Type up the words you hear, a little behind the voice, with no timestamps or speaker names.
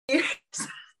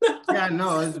Yeah, I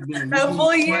know. It's been A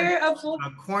full year, a full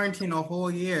a quarantine a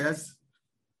whole year.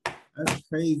 That's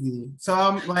crazy.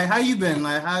 So like how you been?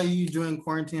 Like how you doing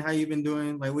quarantine? How you been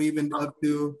doing? Like what you been up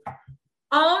to?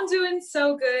 I'm doing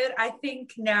so good. I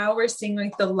think now we're seeing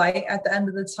like the light at the end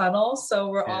of the tunnel. So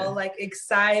we're Yeah. all like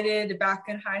excited, back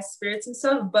in high spirits and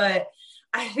stuff. But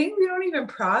I think we don't even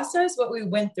process what we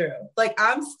went through. Like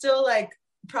I'm still like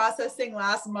processing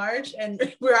last March and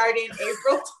we're already in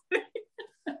April.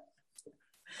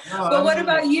 No, But what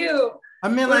about you? I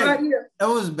mean, What like about you? it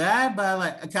was bad, but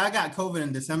like okay, I got COVID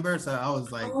in December, so I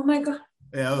was like, Oh my God.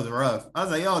 yeah, it was rough. I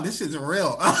was like, yo, this is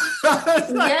real. I was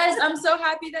like, Yes, I'm so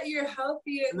happy that you're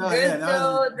healthy and no, yeah, good that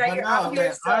was, though, that but you're out no, here.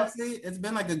 like So honestly, it's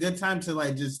been like a good time to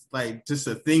like just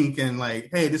to think and like,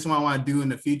 hey, this is what I want to do in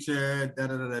the future. Da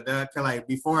da da da da. Cause like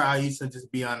before, I used to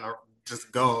just be on a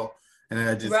just go, and then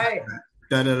I just right.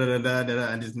 da da da da da da, da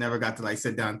and just never got to like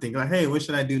sit down and think like, hey, what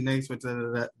should I do next? What da,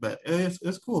 da, da. But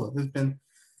it's cool. It's been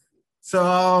so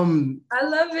I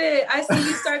love it. I see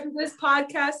you starting this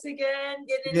podcast again,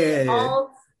 getting it yeah.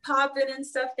 all popping and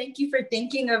stuff. Thank you for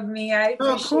thinking of me. I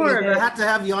No, of appreciate course, I it. have to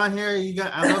have you on here. You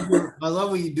got, I love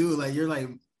what you do. Like you're like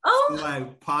so Oh,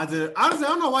 like positive. Honestly, I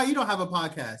don't know why you don't have a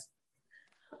podcast.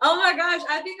 oh my gosh.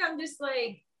 I think I'm just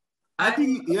like, I okay,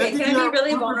 think can I be you're a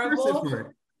really perfect person vulnerable? for it.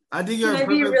 I think Can you're a I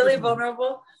be perfect really person.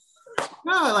 vulnerable?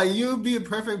 No, like you would be a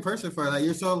perfect person for it. Like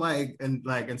you're so like and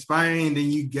like inspiring, and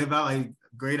then you give out like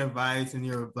great advice, and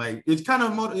you're like it's kind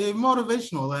of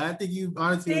motivational. Like I think you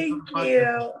honestly would Thank a podcast.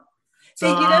 you. So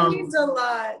Thank you. That means a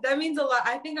lot. That means a lot.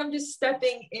 I think I'm just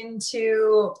stepping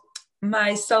into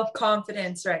my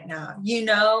self-confidence right now,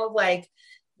 like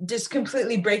just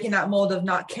completely breaking that mold of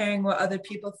not caring what other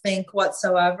people think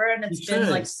whatsoever. And you it's been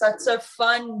like should, such a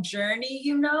fun journey.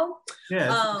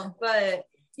 yes. But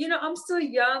I'm still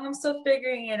young, I'm still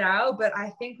figuring it out, but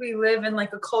I think we live in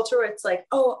like a culture where it's like,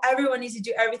 oh, everyone needs to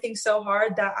do everything so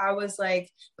hard that I was like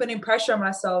putting pressure on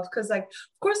myself because like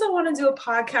of course I want to do a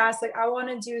podcast, like I want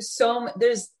to do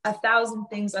there's 1,000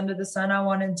 things under the sun I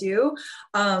want to do,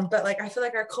 but like I feel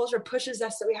like our culture pushes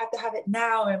us that we have to have it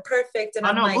now and perfect, and I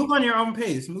I'm know. like, Move on your own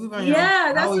pace. Move on your own. yeah,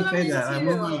 I that's always what I'm say that. Like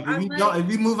move into. on. If I'm you like, don't,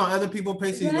 if you move on other people's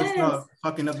pace, you're gonna yes. start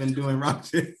fucking up and doing wrong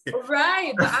shit.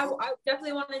 Right, but I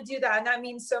definitely want to do that, and that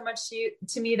means so much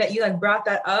to me that you like brought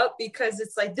that up because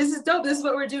it's like this is dope. This is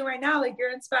what we're doing right now. Like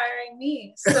you're inspiring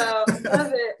me, so I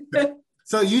love it.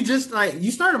 So you just like you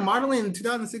started modeling in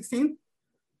 2016?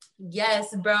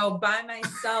 Yes, bro, by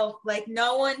myself, like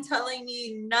no one telling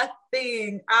me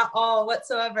nothing at all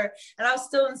whatsoever, and I was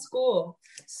still in school,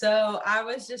 so I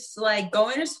was just like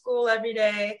going to school every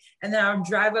day, and then I would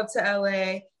drive up to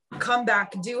LA, come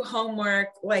back, do homework,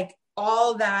 like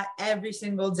all that every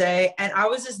single day. And I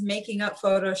was just making up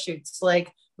photo shoots,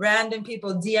 like random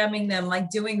people DMing them, like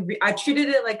I treated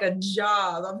it like a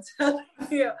job. I'm telling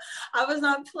you, I was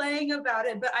not playing about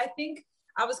it, but I think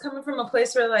I was coming from a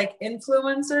place where like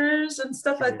influencers and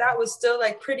stuff like that was still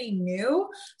like pretty new.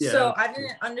 Yeah. So I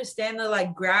didn't understand the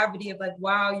like gravity of like,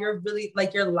 wow, you're really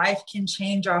like your life can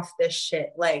change off this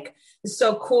shit. Like it's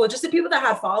so cool. Just the people that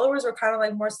had followers were kind of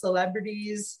like more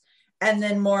celebrities and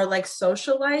then more like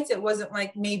socialites. It wasn't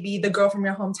like maybe the girl from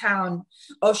your hometown,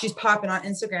 oh, she's popping on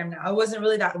Instagram now. It wasn't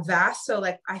really that vast. So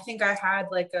like I think I had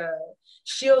like a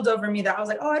shield over me that I was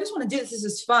like, oh, I just want to do this. This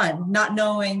is fun. Not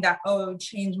knowing that, oh, it would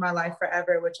change my life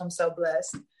forever, which I'm so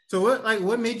blessed. So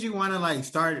what made you want to like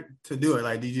start to do it?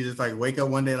 Like did you just like wake up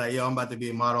one day like, yo, I'm about to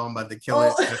be a model, I'm about to kill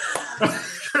it?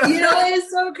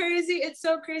 It's so crazy. It's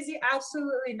so crazy.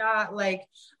 Absolutely not. Like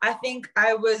I think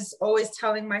I was always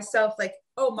telling myself like,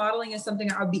 oh, modeling is something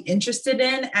I would be interested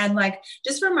in. And like,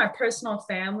 just for my personal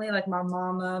family, like my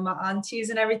mama, my aunties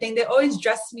and everything, they always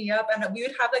dressed me up and we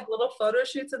would have like little photo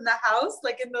shoots in the house,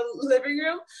 like in the living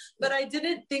room. But I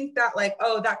didn't think that like,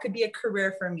 oh, that could be a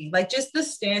career for me. Like just the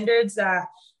standards that,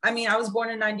 I mean, I was born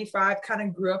in 95, kind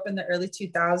of grew up in the early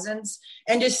 2000s,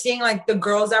 and just seeing like the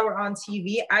girls that were on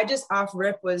TV, I just off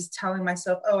rip was telling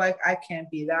myself, oh, I can't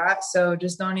be that. So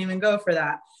just don't even go for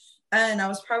that. And I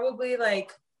was probably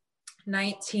like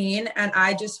 19 and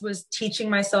I just was teaching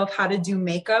myself how to do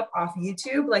makeup off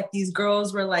YouTube. Like these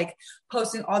girls were like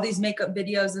posting all these makeup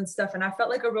videos and stuff, and I felt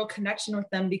like a real connection with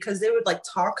them because they would like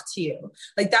talk to you.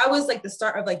 Like that was like the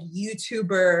start of like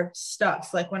YouTuber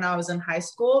stuff, like when I was in high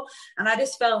school, and I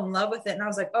just fell in love with it. And I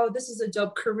was like, oh, this is a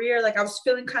dope career. Like I was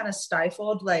feeling kind of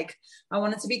stifled, like I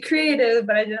wanted to be creative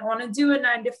but I didn't want to do a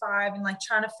 9 to 5, and like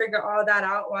trying to figure all that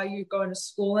out while you're going to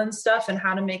school and stuff and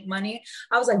how to make money.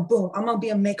 I was like, boom, I'm gonna be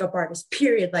a makeup artist. artist,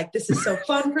 period. Like, this is so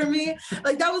fun for me.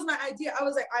 Like, that was my idea. I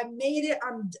was like, I made it.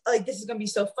 I'm like, this is going to be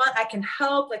so fun. I can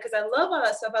help, like, because I love all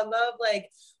that stuff. I love like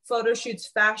photo shoots,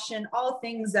 fashion, all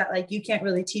things that like you can't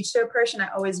really teach to a person. I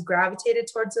always gravitated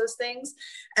towards those things.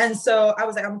 And so I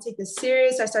was like, I'm gonna take this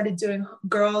serious. I started doing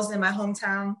girls in my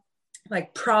hometown,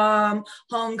 like prom,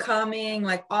 homecoming,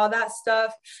 like all that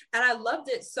stuff. And I loved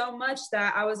it so much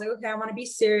that I was like, okay, I want to be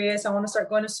serious. I want to start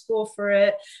going to school for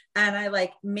it. And I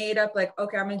like made up like,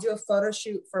 okay, I'm going to do a photo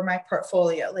shoot for my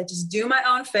portfolio, like just do my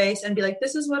own face and be like,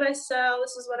 this is what I sell.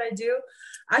 This is what I do.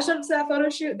 I showed up to that photo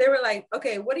shoot. They were like,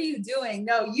 okay, what are you doing?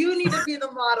 No, you need to be the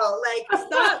model. Like,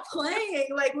 stop playing.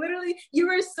 Like, literally, you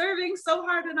were serving so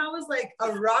hard. And I was like,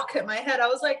 a rock hit my head. I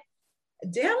was like,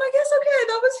 damn, I guess, okay,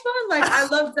 that was fun. Like, I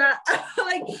love that.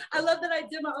 Like, I love that I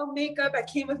did my own makeup. I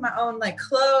came with my own like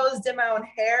clothes, did my own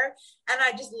hair. And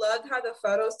I just loved how the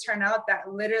photos turn out.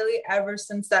 That literally ever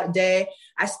since that day,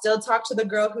 I still talk to the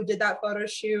girl who did that photo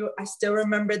shoot. I still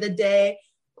remember the day.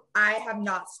 I have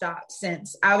not stopped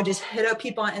since. I would just hit up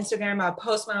people on Instagram. I would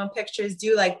post my own pictures,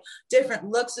 do like different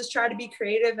looks, just try to be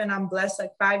creative. And I'm blessed,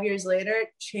 like 5 years later,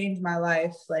 it changed my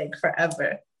life like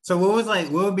forever. So what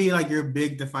would be like your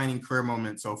big defining career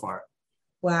moment so far?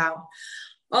 Wow.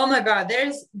 Oh my God.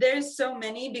 There's so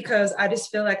many, because I just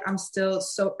feel like I'm still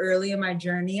so early in my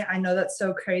journey. I know that's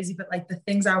so crazy, but like the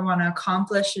things I want to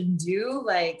accomplish and do,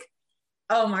 like,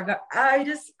 oh my God.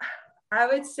 I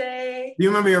would say. Do you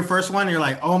remember your first one? You're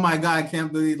like, oh my God, I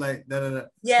can't believe like that.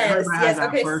 Yes.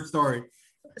 Okay. First story.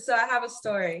 So I have a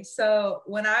story. So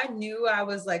when I knew I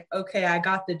was like, okay, I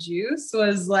got the juice,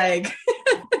 was like,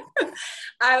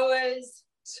 I was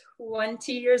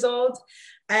 20 years old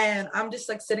and I'm just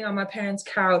like sitting on my parents'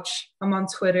 couch. I'm on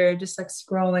Twitter, just like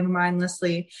scrolling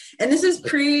mindlessly. And this is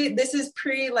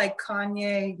pre like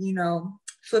Kanye, you know,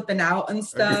 flipping out and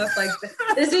stuff. Like,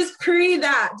 this is pre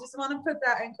that. Just want to put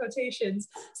that in quotations.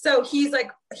 So he's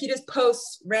like, he just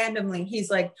posts randomly.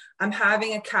 He's like, I'm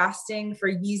having a casting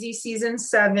for Yeezy season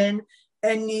 7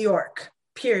 in New York,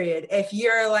 period. If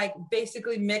you're like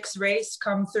basically mixed race,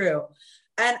 come through.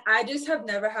 And I just have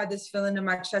never had this feeling in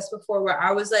my chest before, where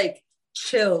I was like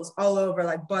chills all over,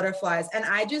 like butterflies. And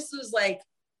I just was like,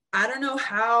 I don't know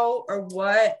how or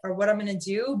what I'm going to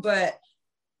do, but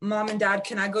Mom and Dad,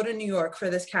 can I go to New York for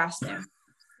this casting?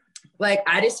 Like,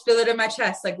 I just feel it in my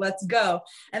chest, like, let's go.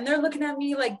 And they're looking at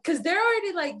me like, because they're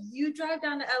already like, you drive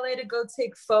down to LA to go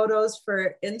take photos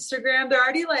for Instagram. They're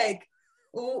already like,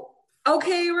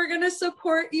 okay, we're going to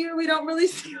support you. We don't really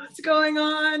see what's going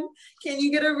on. Can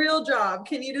you get a real job?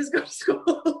 Can you just go to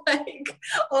school? Like,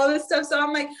 all this stuff. So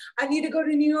I'm like, I need to go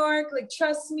to New York. Like,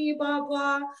 trust me, blah,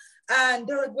 blah. And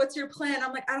they're like, what's your plan?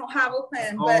 I'm like, I don't have a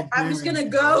plan, but I'm just going to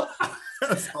go.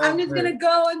 I'm just going to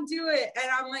go and do it.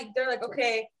 And I'm like, they're like,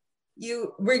 okay,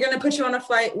 we're going to put you on a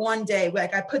flight one day.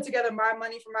 Like, I put together my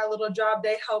money for my little job.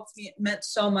 They helped me. It meant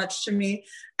so much to me.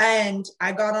 And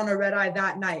I got on a red eye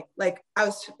that night. Like,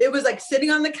 it was like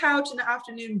sitting on the couch in the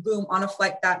afternoon, boom, on a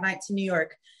flight that night to New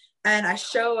York. And I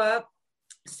show up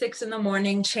 6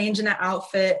 a.m, change in an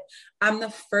outfit. I'm the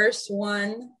first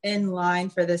one in line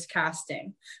for this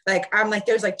casting. Like, I'm like,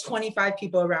 there's like 25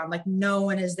 people around, like no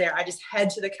one is there. I just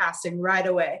head to the casting right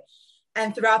away.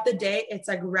 And throughout the day, it's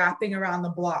like wrapping around the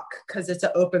block because it's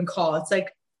an open call. It's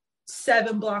like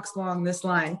 7 blocks long, this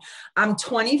line. I'm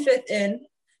 25th in.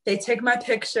 They take my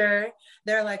picture.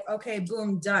 They're like, okay,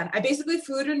 boom, done. I basically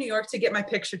flew to New York to get my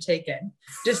picture taken.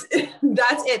 Just,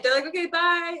 that's it. They're like, okay,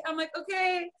 bye. I'm like,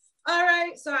 okay, all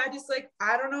right. So I just like,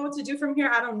 I don't know what to do from here.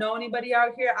 I don't know anybody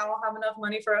out here. I don't have enough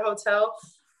money for a hotel.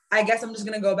 I guess I'm just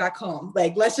going to go back home.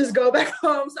 Like, let's just go back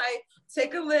home. So I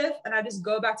take a Lyft and I just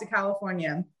go back to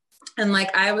California. And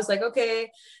like, I was like,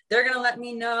 okay, they're going to let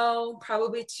me know.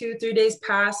 Probably 2-3 days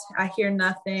pass. I hear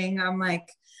nothing. I'm like,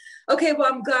 okay,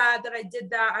 well, I'm glad that I did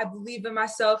that. I believe in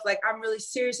myself. Like, I'm really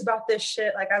serious about this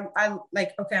shit. Like, I'm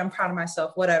like, okay, I'm proud of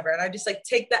myself, whatever. And I just like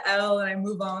take the L and I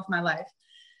move on with my life.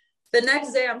 The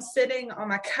next day I'm sitting on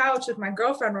my couch with my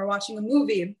girlfriend. We're watching a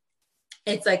movie.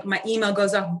 It's like my email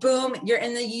goes off, boom, you're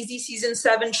in the Yeezy season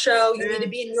 7 show. You need to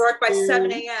be in New York by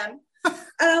 7 a.m. And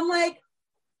I'm like,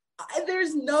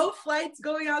 there's no flights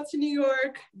going out to New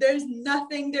York. There's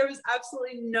nothing. There was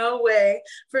absolutely no way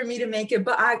for me to make it.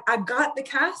 But I got the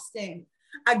casting.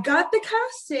 And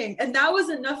that was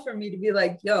enough for me to be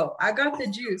like, yo, I got the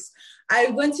juice.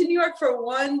 I went to New York for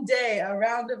one day, a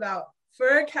roundabout, for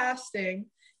a casting,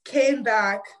 came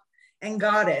back and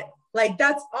got it. Like,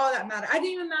 that's all that mattered. I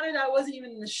didn't even matter that I wasn't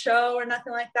even in the show or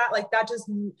nothing like that. Like, that just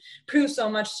proved so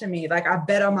much to me. Like, I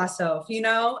bet on myself, you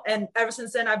know? And ever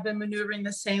since then, I've been maneuvering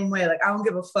the same way. Like, I don't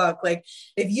give a fuck. Like,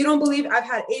 if you don't believe, I've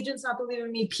had agents not believe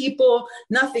in me, people,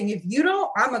 nothing. If you don't,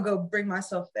 I'm gonna go bring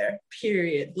myself there,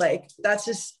 period. Like, that's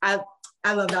just, I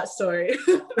love that story.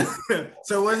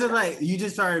 So was it like you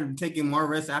just started taking more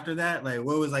risks after that? Like,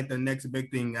 what was like the next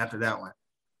big thing after that one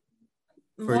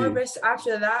for More you? risks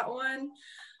after that one?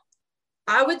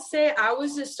 I would say I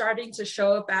was just starting to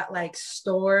show up at like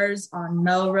stores on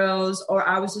Melrose, or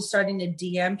I was just starting to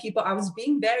DM people. I was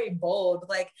being very bold,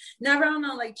 like never on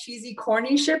like cheesy,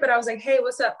 corny shit, but I was like, hey,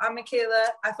 what's up? I'm Makayla.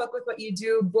 I fuck with what you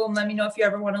do. Boom, let me know if you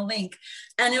ever want to link.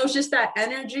 And it was just that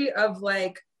energy of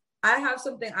like, I have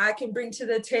something I can bring to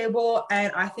the table,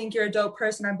 and I think you're a dope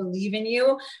person. I believe in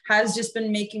you, has just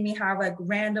been making me have like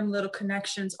random little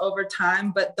connections over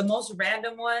time. But the most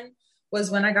random one was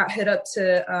when I got hit up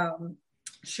to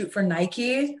shoot for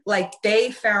Nike. Like,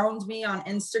 they found me on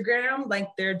Instagram, like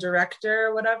their director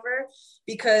or whatever,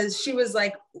 because she was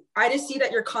like, I just see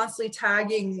that you're constantly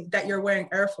tagging that you're wearing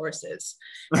Air Forces,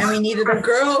 and we needed a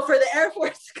girl for the Air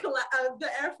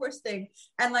Force thing.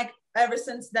 And like, ever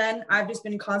since then, I've just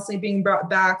been constantly being brought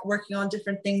back, working on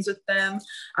different things with them.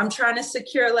 I'm trying to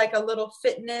secure like a little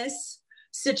fitness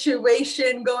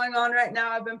situation going on right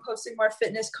now. I've been posting more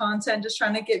fitness content, just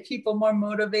trying to get people more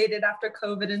motivated after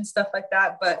COVID and stuff like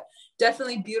that. But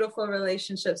definitely beautiful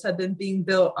relationships have been being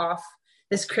built off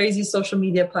this crazy social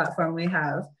media platform we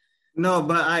have. No,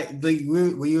 but I like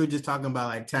when you were just talking about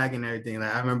like tagging and everything.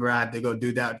 Like, I remember I had to go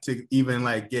do that to even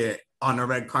like get on the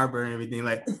red carpet and everything.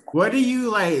 Like, what do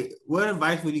you like? What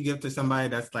advice would you give to somebody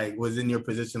that's like was in your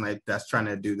position, like that's trying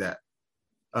to do that,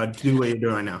 do what you're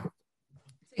doing now?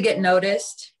 To get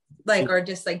noticed, like, or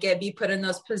just like be put in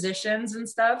those positions and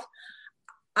stuff.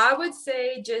 I would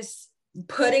say just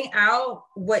putting out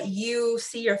what you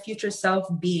see your future self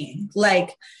being.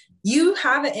 Like, you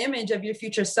have an image of your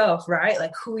future self, right?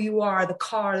 Like who you are, the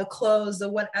car, the clothes, the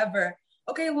whatever.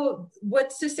 Okay, well,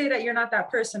 what's to say that you're not that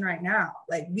person right now?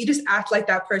 Like, we just act like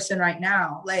that person right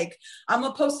now. Like, I'm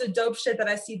gonna post a dope shit that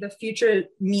I see the future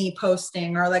me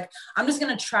posting, or like, I'm just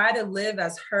gonna try to live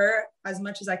as her as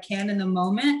much as I can in the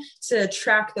moment to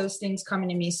attract those things coming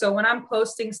to me. So when I'm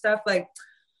posting stuff like,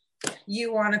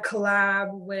 you want to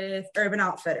collab with Urban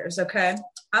Outfitters, okay,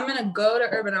 I'm gonna go to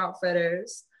Urban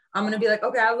Outfitters. I'm gonna be like,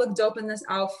 okay, I look dope in this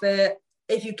outfit.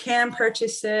 If you can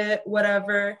purchase it,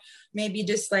 whatever, maybe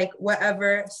just like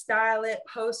whatever, style it,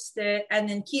 post it, and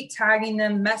then keep tagging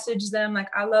them, message them like,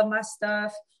 I love my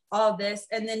stuff, all this.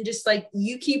 And then just like,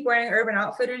 you keep wearing Urban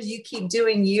Outfitters, you keep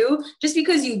doing you, just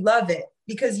because you love it,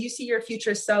 because you see your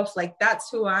future self, like, that's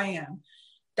who I am.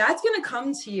 That's gonna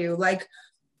come to you. Like,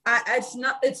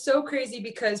 it's so crazy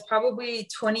because probably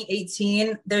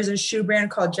 2018, there's a shoe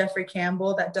brand called Jeffrey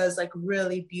Campbell that does like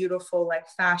really beautiful, like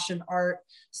fashion art,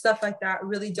 stuff like that,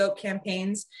 really dope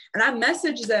campaigns. And I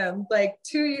messaged them like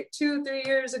 3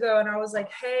 years ago. And I was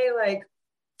like, hey, like,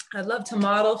 I'd love to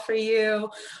model for you,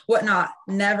 whatnot.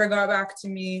 Never got back to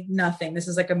me, nothing. This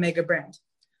is like a mega brand.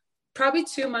 Probably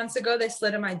 2 months ago, they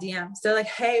slid in my DMs. They're like,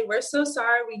 hey, we're so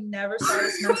sorry. We never saw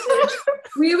this message.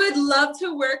 We would love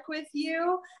to work with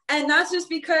you. And that's just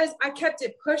because I kept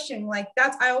it pushing. Like,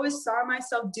 I always saw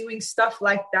myself doing stuff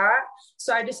like that.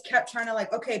 So I just kept trying to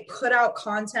like, okay, put out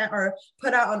content or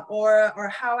put out an aura, or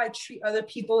how I treat other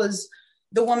people as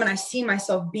the woman I see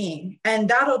myself being. And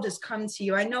that'll just come to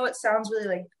you. I know it sounds really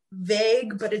like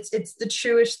vague, but it's the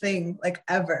truest thing like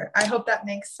ever. I hope that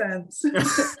makes sense.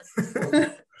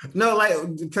 No, like,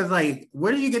 because like,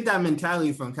 where do you get that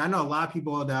mentality from? 'Cause I know a lot of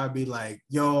people that would be like,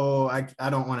 yo, I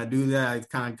don't want to do that. It's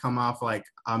kind of come off like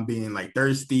I'm being like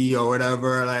thirsty or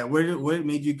whatever. Like, what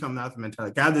made you come out the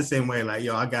mentality? I'm the same way. Like,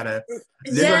 yo,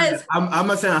 Yes. I'm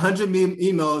gonna send 100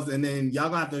 emails, and then y'all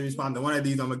gonna have to respond to one of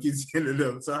these. I'm gonna keep sending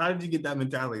them. So how did you get that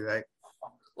mentality? Like,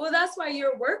 well, that's why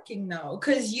you're working though,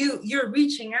 because you're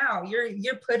reaching out,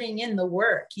 you're putting in the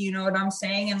work, you know what I'm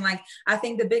saying? And like, I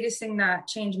think the biggest thing that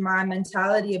changed my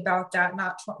mentality about that,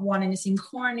 not wanting to seem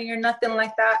corny or nothing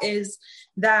like that, is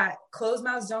that closed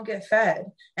mouths don't get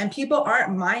fed, and people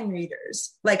aren't mind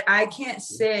readers. Like, I can't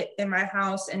sit in my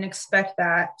house and expect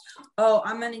that, oh,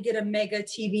 I'm gonna get a mega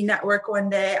TV network one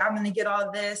day, I'm gonna get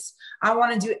all this, I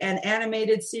want to do an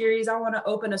animated series, I want to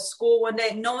open a school one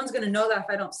day. No one's gonna know that if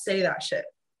I don't say that shit.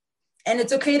 And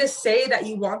it's okay to say that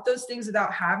you want those things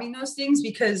without having those things,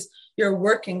 because you're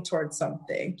working towards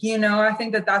something. You know, I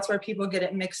think that that's where people get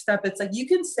it mixed up. It's like, you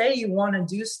can say you want to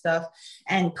do stuff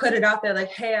and put it out there like,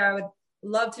 hey, I would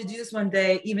love to do this one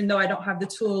day, even though I don't have the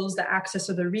tools, the access,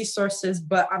 or the resources,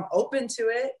 but I'm open to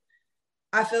it.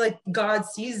 I feel like God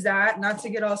sees that, not to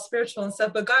get all spiritual and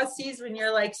stuff, but God sees when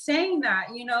you're like saying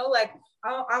that, you know, like,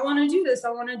 I want to do this.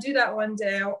 I want to do that one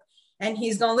day. And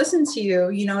he's going to listen to you,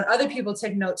 you know, and other people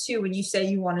take note too when you say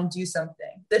you want to do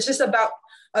something. That's just about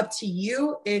up to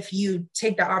you if you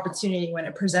take the opportunity when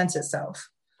it presents itself,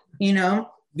 you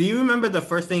know? Do you remember the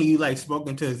first thing you like spoke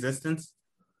into existence?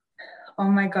 Oh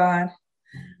my God.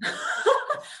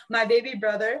 My baby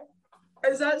brother.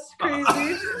 Is that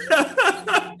crazy?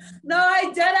 No,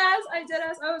 I dead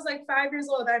ass. I was like 5 years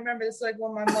old. I remember this is like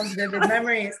one of my most vivid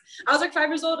memories. I was like 5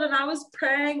 years old and I was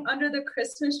praying under the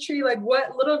Christmas tree. Like,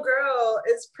 what little girl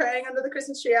is praying under the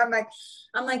Christmas tree? I'm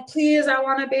like, please, I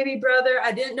want a baby brother.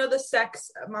 I didn't know the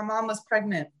sex. My mom was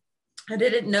pregnant. We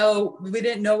didn't know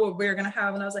what we were gonna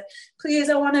have. And I was like, please,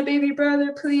 I want a baby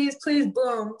brother. Please, please.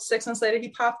 Boom. 6 months later, he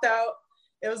popped out.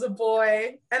 It was a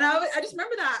boy. And I just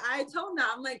remember that. I told him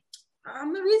that. I'm like,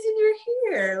 I'm the reason you're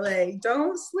here. Like,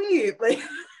 don't sleep. Like,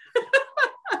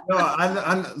 No,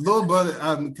 I little brother.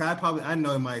 I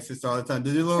know my sister all the time.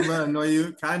 Does your little brother annoy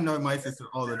you? I know my sister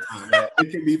all the time. Like,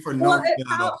 it can be for no reason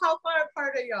at all. How far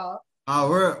apart are y'all?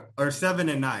 We're 7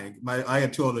 and 9. I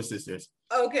have 2 older sisters.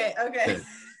 Okay. Yeah.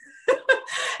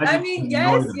 I mean,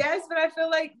 yes, but I feel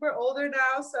like we're older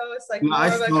now, so it's like more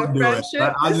like a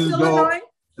friendship. I just still annoying?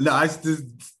 No, I just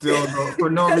still go for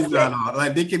no reason at all.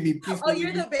 Like, they can be peaceful. Oh,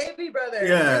 you're the baby brother.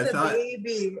 Yeah, you're the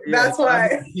baby. That's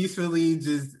why. Peacefully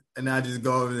and I just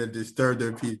go over and disturb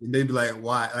their peace. And they'd be like,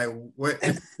 why? Like, what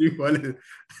you want to...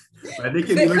 Like, they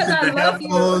can look at their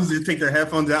headphones and take their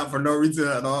headphones out for no reason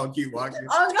at all and keep walking.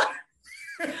 Oh,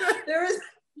 no. There was...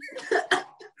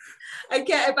 I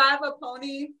can't... If I have a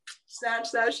pony...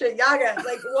 Snatch that shit, Yaga.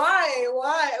 Like, why?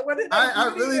 What did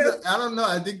I really I don't know.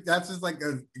 I think that's just like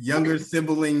a younger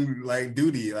sibling like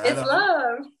duty. It's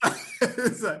love.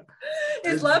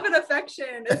 It's love and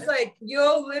affection. It's like,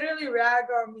 you'll literally rag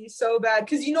on me so bad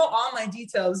because you know all my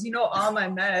details, you know all my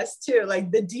mess too, like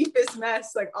the deepest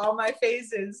mess, like all my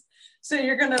phases. So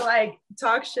you're gonna like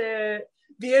talk shit,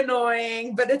 be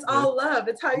annoying, but it's all love.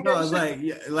 It's how you know.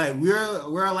 It's like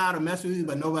we're allowed to mess with you,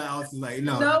 but nobody else is like,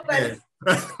 no. Nobody. Hey.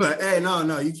 Like, hey,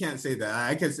 no, you can't say that.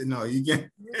 I can say no, you can't.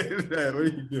 What do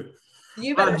you do?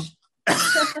 You better.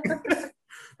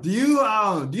 Do you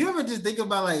ever just think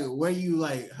about like where you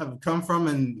like have come from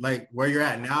and like where you're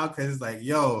at now? Because it's like,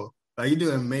 yo, like you're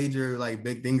doing major like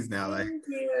big things now. Like, thank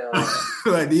you.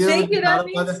 Like, Thank you. That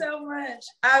means so much.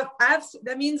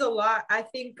 That means a lot. I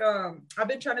think I've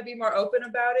been trying to be more open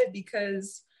about it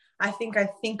because I think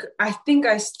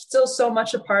I still so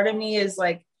much a part of me is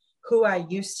like who I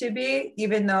used to be,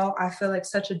 even though I feel like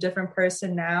such a different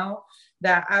person now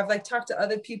that I've like talked to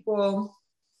other people.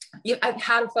 I've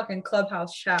had a fucking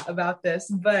clubhouse chat about this,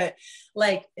 but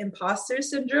like imposter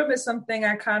syndrome is something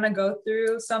I kind of go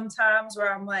through sometimes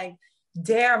where I'm like,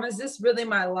 damn, is this really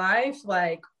my life?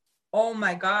 Like, oh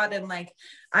my God. And like,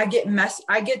 I get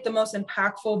the most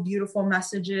impactful, beautiful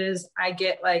messages. I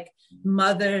get like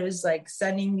mothers like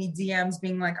sending me DMs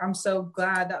being like, I'm so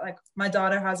glad that like my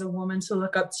daughter has a woman to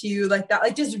look up to, you like that,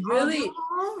 like just really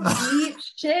deep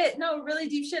shit. No, really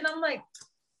deep shit. And I'm like,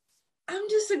 I'm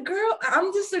just a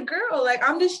girl. Like,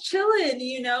 I'm just chilling,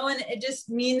 you know, and it just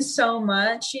means so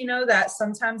much, you know, that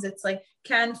sometimes it's like,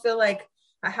 can feel like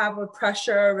I have a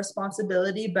pressure or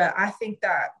responsibility, but I think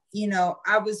that, you know,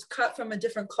 I was cut from a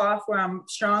different cloth where I'm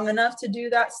strong enough to do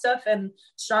that stuff and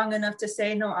strong enough to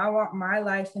say, no, I want my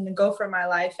life and to go for my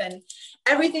life. And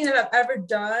everything that I've ever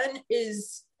done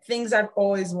is things I've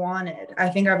always wanted. I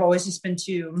think I've always just been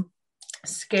too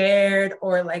scared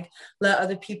or like let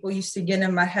other people used to get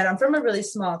in my head. I'm from a really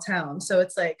small town. So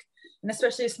it's like, and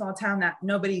especially a small town that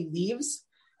nobody leaves.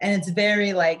 And it's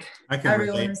very like,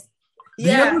 everyone's,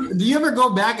 yeah. Do you ever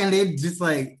go back and they just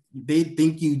like, they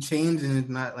think you changed and it's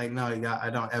not like, no, I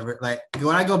don't ever, like,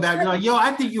 when I go back, they're like, yo,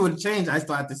 I think you would change. I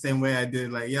still act the same way I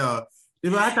did. Like, yo,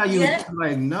 I thought you would,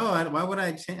 like, no, why would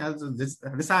I change? This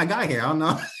is how I got here. I don't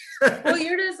know. Well,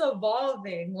 you're just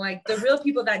evolving. Like the real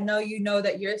people that know you know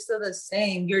that you're still the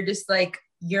same. You're just like,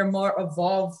 you're more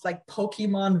evolved, like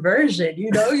Pokemon version, you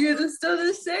know, you're just still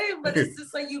the same, but it's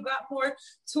just like you got more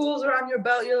tools around your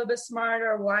belt. You're a little bit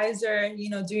smarter, wiser, you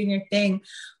know, doing your thing.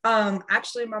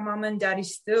 Actually, my mom and daddy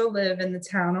still live in the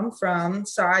town I'm from.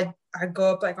 So I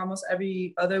go up like almost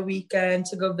every other weekend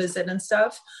to go visit and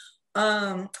stuff.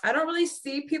 I don't really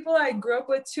see people I grew up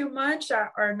with too much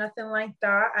or nothing like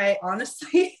that. I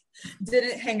honestly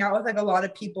didn't hang out with like a lot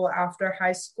of people after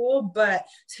high school, but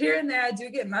here and there I do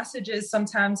get messages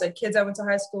sometimes, like kids I went to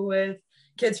high school with,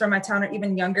 kids from my town, or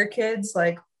even younger kids,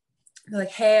 like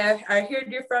hey, I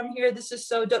heard you're from here, this is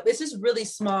so dope. This is really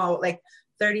small, like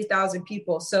 30,000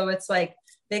 people, so it's like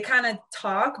they kind of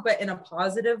talk, but in a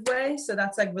positive way. So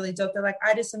that's like really dope. They're like,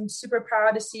 I just am super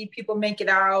proud to see people make it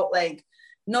out. Like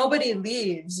nobody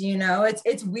leaves, you know.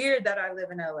 It's weird that I live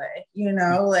in LA, you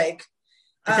know, like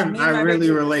I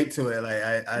really relate to it.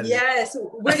 Like yes.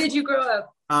 Where did you grow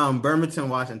up? Burlington,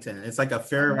 Washington. It's like a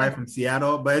fair ride from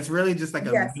Seattle, but it's really just like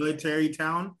a Yes. military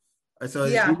town. So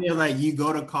it's Yeah. either like you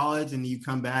go to college and you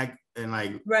come back and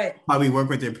like Right. probably work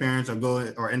with your parents or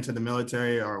go or into the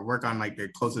military or work on like their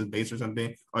closest base or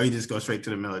something, or you just go straight to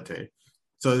the military.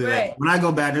 So like Right. when I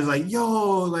go back, there's like,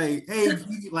 yo, like, hey,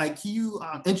 can you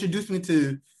introduce me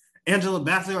to Angela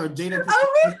Bassett or Jada?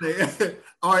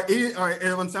 Oh,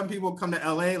 or when some people come to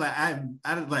LA, like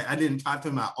I didn't talk to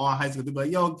them at all high school. They're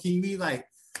like, yo, can we like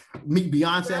meet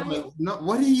Beyonce? I'm like, no,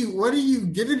 what are you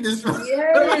getting this from?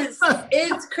 yes,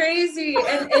 it's crazy.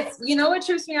 And it's, you know what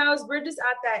trips me out is we're just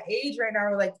at that age right now,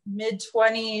 we're like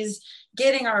mid-20s,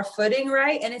 getting our footing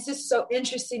right. And it's just so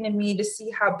interesting to me to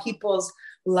see how people's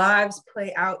lives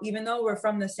play out, even though we're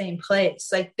from the same place.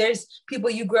 Like there's people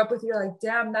you grew up with, you're like,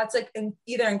 damn, that's like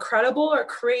either incredible or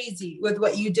crazy with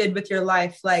what you did with your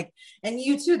life. Like, and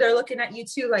you too, they're looking at you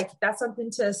too, like that's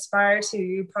something to aspire to.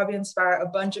 You probably inspire a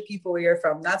bunch of people where you're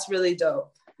from. That's really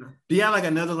dope. Do you have like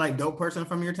another like dope person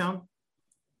from your town?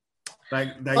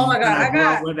 Like that Oh my you God, kind I of grew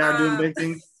up got with that are doing big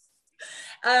things?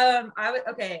 I would,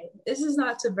 okay, this is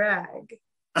not to brag.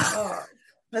 Oh,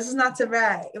 this is not to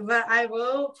brag, but I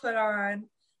will put on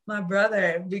my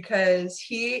brother because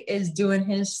he is doing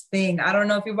his thing. I don't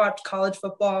know if you watch college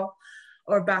football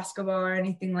or basketball or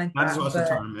anything like I just that, watched the but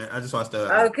tournament. I just watched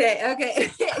the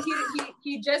okay.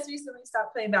 he just recently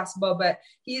stopped playing basketball, but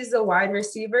he's the wide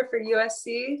receiver for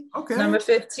USC, number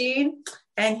 15,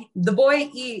 and the boy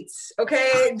eats.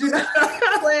 Okay, do not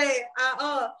play at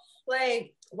all.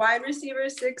 Like wide receiver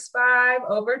 6'5",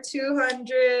 over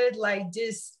 200. Like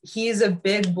just he's a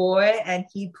big boy and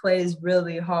he plays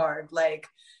really hard. Like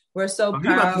we're so You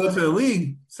about to proud. go to the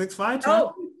league 6'5",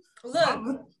 Oh,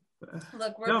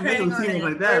 look, we're praying on it.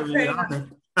 Like that, we're praying on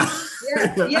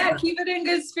it. Yeah, keep it in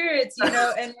good spirits, you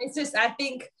know. And it's just, I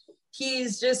think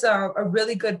he's just a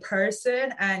really good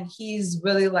person, and he's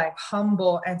really like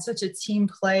humble and such a team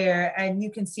player, and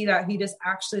you can see that he just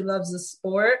actually loves the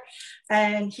sport.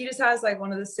 And he just has like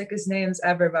one of the sickest names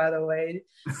ever, by the way,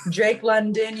 Drake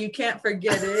London. You can't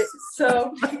forget it.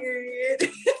 So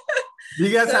period. Do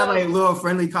you guys have like little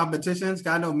friendly competitions?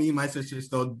 I know me and my sisters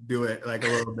still do it like a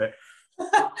little bit.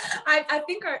 I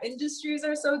think our industries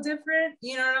are so different,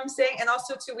 you know what I'm saying? And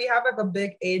also too, we have like a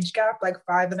big age gap, like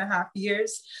 5.5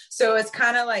 years. So it's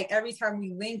kind of like every time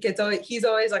we link, he's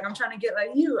always like, I'm trying to get like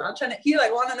you. He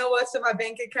like want to know what's in my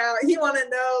bank account. He want to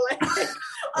know like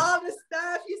all the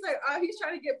stuff. He's like, oh, he's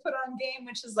trying to get put on game,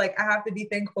 which is like, I have to be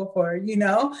thankful for, you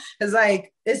know? Cause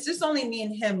like, it's just only me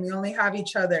and him. We only have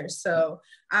each other. So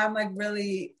I'm like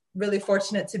really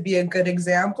fortunate to be a good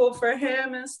example for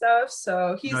him and stuff.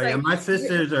 So he's my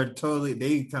sisters are totally,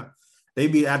 they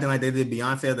be acting like they did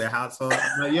Beyonce at their household.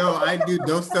 I'm like, yo, I do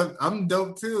dope stuff. I'm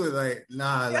dope too. Like,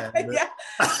 nah. Yeah.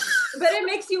 But it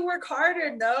makes you work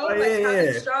harder, no?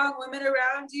 Having strong women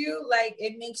around you, like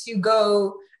it makes you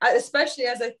go, especially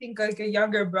as I think like a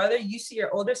younger brother, you see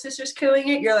your older sisters killing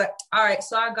it. You're like, all right,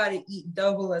 so I got to eat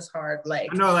double as hard. Like,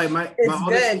 I know, like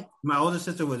my older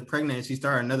sister was pregnant and she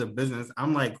started another business.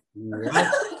 I'm like,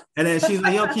 what? And then she's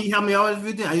like, yo, can you help me out with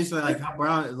everything? I used to like hop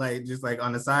around, like just like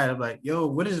on the side. I'm like, yo,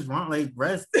 what is wrong? Like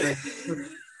rest. Like,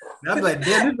 I'm like,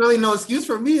 damn, there's really no excuse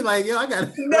for me. Like, yo, I got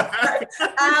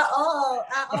at all.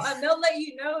 And they'll let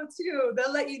you know too.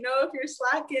 They'll let you know if you're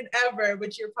slacking ever,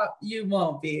 which you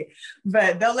won't be,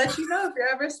 but they'll let you know if you're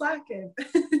ever slacking.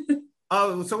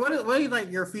 Oh, so what are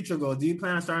like your future goals? Do you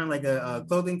plan on starting like a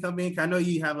clothing company? I know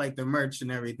you have like the merch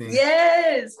and everything.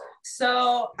 Yes.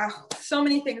 So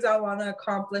many things I want to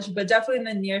accomplish, but definitely in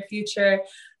the near future.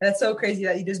 That's so crazy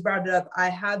that you just brought it up. I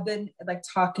have been like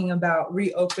talking about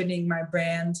reopening my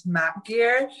brand Mac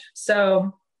Gear.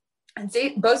 So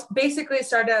both basically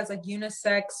started as like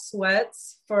unisex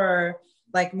sweats for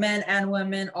like men and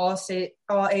women, all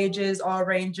ages, all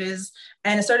ranges.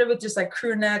 And it started with just like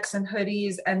crew necks and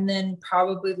hoodies. And then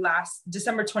probably last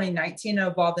December 2019, it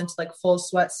evolved into like full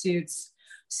sweatsuits,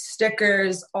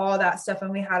 stickers, all that stuff.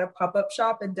 And we had a pop-up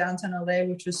shop in downtown LA,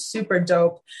 which was super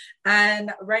dope.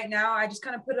 And right now I just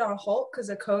kind of put it on hold because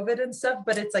of COVID and stuff,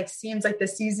 but it's like, seems like the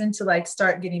season to like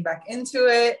start getting back into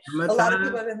it. A lot of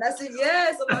people have been messaging.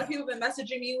 Yes. A lot of people have been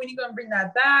messaging me, when you going to bring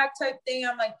that back type thing.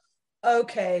 I'm like,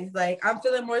 okay, like I'm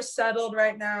feeling more settled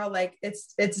right now. Like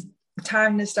it's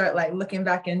time to start like looking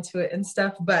back into it and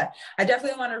stuff. But I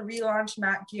definitely want to relaunch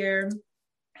Mac Gear.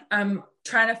 I'm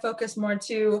trying to focus more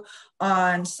too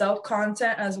on self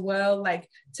content as well. Like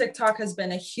TikTok has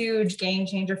been a huge game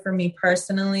changer for me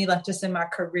personally, like just in my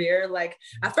career. Like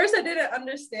at first I didn't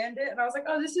understand it and I was like,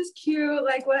 oh, this is cute,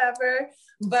 like whatever.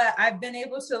 But I've been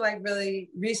able to like really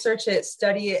research it,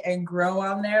 study it, and grow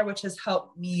on there, which has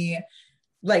helped me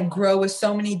like grow with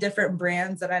so many different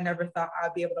brands that I never thought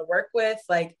I'd be able to work with.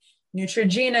 Like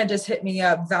Neutrogena just hit me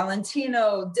up,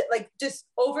 Valentino, like just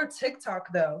over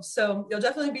TikTok though. So you'll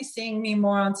definitely be seeing me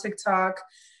more on TikTok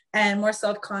and more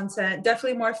self content,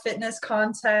 definitely more fitness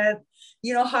content.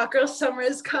 You know, Hot Girl Summer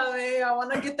is coming. I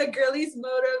want to get the girlies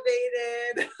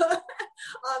motivated,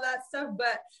 all that stuff.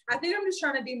 But I think I'm just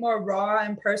trying to be more raw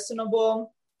and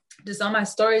personable, just on my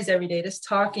stories every day, just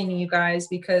talking to you guys,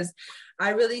 because I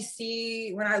really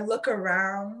see when I look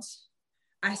around,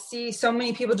 I see so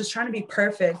many people just trying to be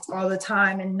perfect all the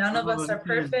time, and none of us are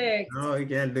perfect. No, you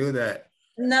can't do that.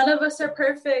 None of us are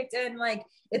perfect. And like,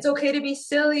 it's okay to be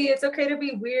silly. It's okay to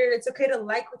be weird. It's okay to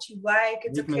like what you like.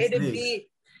 It's okay to be,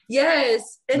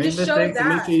 yes. And Make just show mistakes and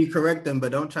make that. sure you correct them,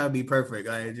 but don't try to be perfect.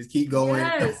 Like, just keep going.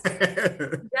 Yes.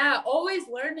 Yeah. Always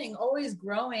learning, always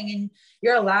growing. And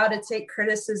you're allowed to take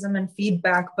criticism and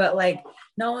feedback, but like,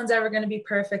 no one's ever going to be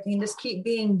perfect. And just keep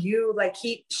being you, like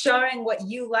keep showing what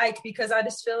you like, because I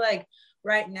just feel like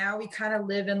right now we kind of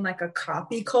live in like a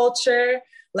copy culture,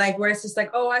 like where it's just like,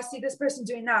 oh, I see this person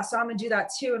doing that, so I'm gonna do that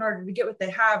too in order to get what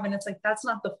they have. And it's like, that's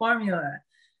not the formula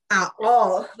at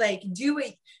all. Like, do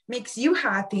what makes you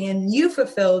happy and you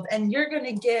fulfilled, and you're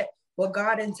gonna get what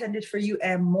God intended for you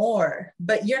and more.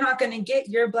 But you're not gonna get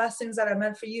your blessings that are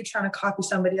meant for you trying to copy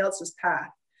somebody else's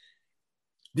path.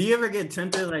 Do you ever get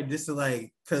tempted like just to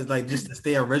like, cause like just to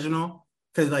stay original?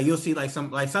 Cause like you'll see like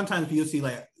sometimes you'll see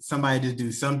like somebody just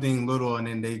do something little and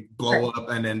then they blow up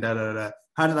and then da da da.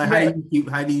 How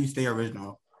do you stay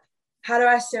original? How do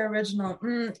I stay original?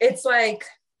 It's like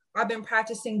I've been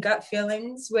practicing gut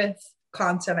feelings with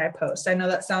content I post. I know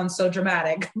that sounds so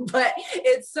dramatic, but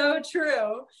it's so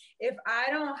true. If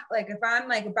I'm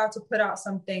like about to put out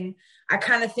something, I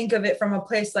kind of think of it from a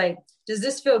place like, does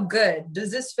this feel good?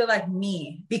 Does this feel like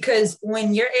me? Because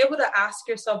when you're able to ask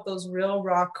yourself those real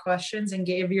raw questions and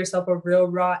give yourself a real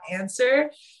raw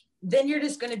answer, then you're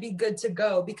just going to be good to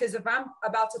go. Because if I'm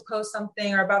about to post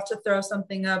something or about to throw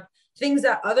something up, things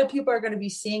that other people are going to be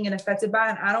seeing and affected by,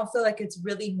 and I don't feel like it's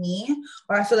really me,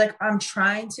 or I feel like I'm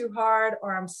trying too hard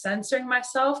or I'm censoring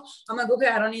myself, I'm like, okay,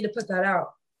 I don't need to put that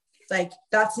out. Like,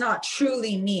 that's not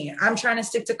truly me. I'm trying to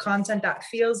stick to content that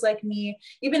feels like me,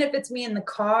 even if it's me in the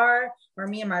car or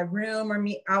me in my room or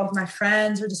me out with my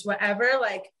friends or just whatever.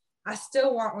 Like, I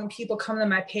still want when people come to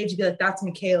my page to be like, that's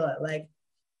Makayla.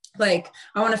 Like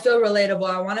I want to feel relatable.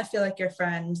 I want to feel like your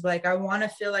friend. Like I want to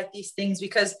feel like these things,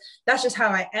 because that's just how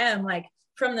I am. Like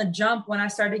from the jump, when I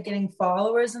started getting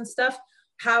followers and stuff,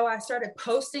 how I started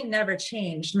posting never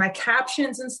changed. My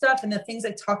captions and stuff and the things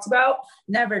I talked about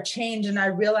never changed. And I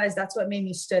realized that's what made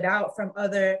me stood out from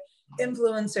other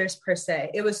influencers per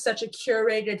se. It was such a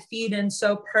curated feed and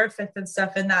so perfect and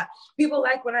stuff. And that people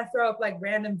like when I throw up like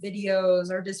random videos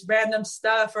or just random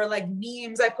stuff or like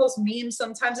memes. I post memes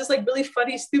sometimes, just like really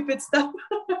funny, stupid stuff.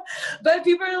 But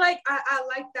people are like, I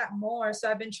like that more. So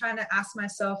I've been trying to ask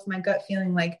myself my gut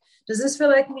feeling, like, does this feel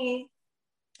like me?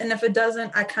 And if it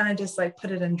doesn't, I kind of just like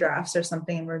put it in drafts or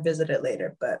something and revisit it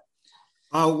later. But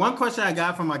one question I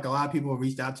got from like a lot of people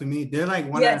reached out to me. They're like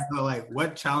wondering like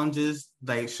what challenges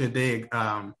like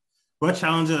what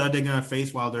challenges are they gonna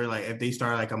face while they're like if they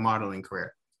start like a modeling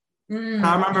career? I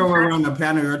remember when we were on the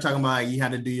panel, we were talking about like, you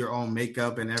had to do your own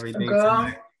makeup and everything.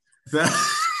 Girl. So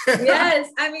Yes,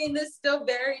 I mean, this is still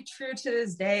very true to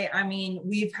this day. I mean,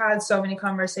 we've had so many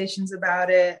conversations about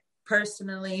it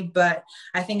personally, but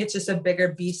I think it's just a bigger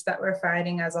beast that we're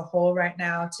fighting as a whole right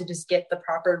now to just get the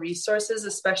proper resources,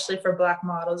 especially for Black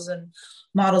models and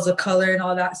models of color and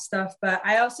all that stuff. But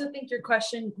I also think your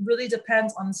question really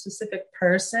depends on the specific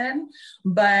person.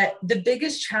 But the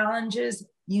biggest challenges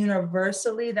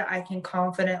universally that I can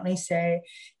confidently say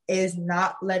is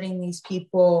not letting these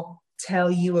people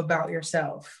tell you about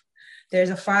yourself.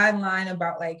 There's a fine line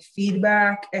about like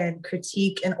feedback and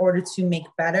critique in order to make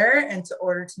better and to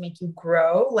order to make you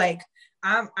grow. Like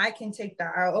I can take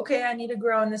that out. Okay, I need to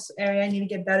grow in this area. I need to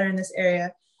get better in this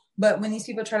area. But when these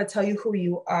people try to tell you who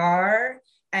you are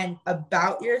and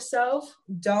about yourself,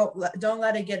 don't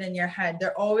let it get in your head.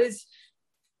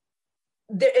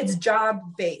 It's job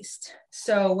based.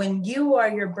 So when you are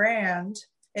your brand,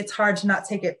 it's hard to not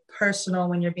take it personal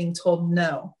when you're being told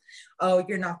no. Oh,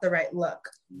 you're not the right look.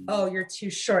 Oh, you're too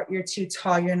short. You're too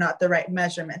tall. You're not the right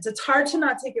measurements. It's hard to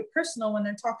not take it personal when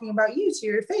they're talking about you to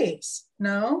your face.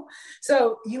 No?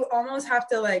 So you almost have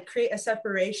to like create a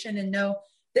separation and know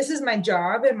this is my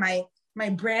job and my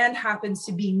brand happens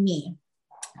to be me.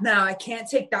 Now, I can't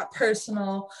take that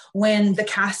personal when the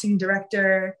casting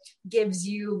director gives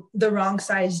you the wrong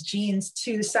size jeans,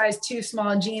 size too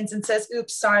small jeans, and says,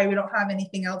 oops, sorry, we don't have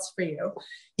anything else for you.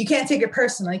 You can't take it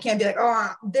personal. You can't be like,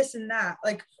 oh, this and that.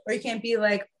 Like, or you can't be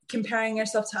like comparing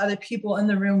yourself to other people in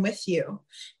the room with you.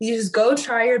 You just go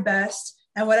try your best,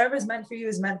 and whatever's meant for you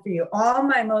is meant for you. All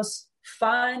my most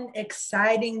fun,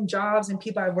 exciting jobs and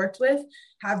people I've worked with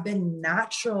have been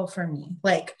natural for me.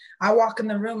 Like, I walk in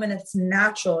the room and it's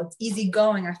natural, it's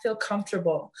easygoing, I feel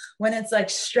comfortable. When it's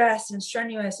like stressed and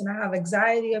strenuous and I have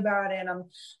anxiety about it,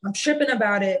 I'm tripping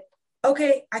about it,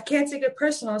 okay, I can't take it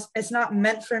personal. It's not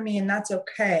meant for me, and that's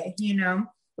okay, you know?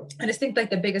 I just think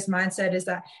like the biggest mindset is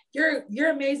that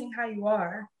you're amazing how you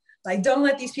are. Like, don't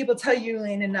let these people tell you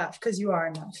ain't enough, because you are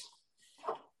enough.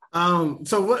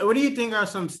 So what do you think are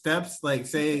some steps, like,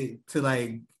 say, to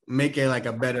like make it like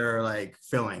a better like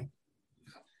feeling?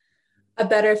 A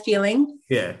better feeling?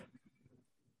 Yeah.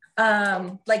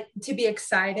 Like to be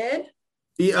excited.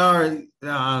 I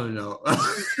don't know.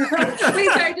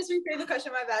 Wait, sorry, just rephrase the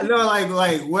question, my bad. No,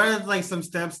 like what are like some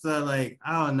steps to like,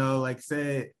 I don't know, like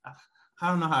say, I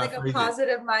don't know how like a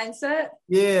positive mindset.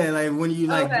 Yeah, like when you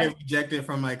like get rejected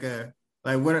from like a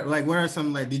what are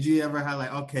some, like, did you ever have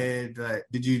like, okay, like,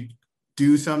 did you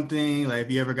do something, like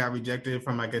if you ever got rejected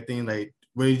from like a thing, like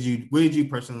what did you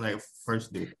personally like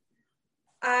first do?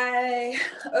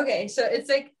 Okay, so it's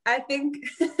like, I think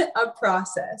a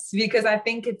process, because I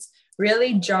think it's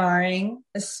really jarring,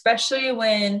 especially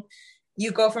when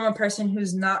you go from a person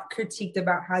who's not critiqued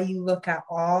about how you look at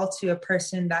all to a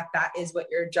person that is what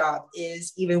your job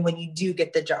is. Even when you do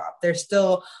get the job, they're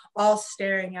still all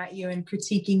staring at you and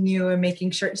critiquing you and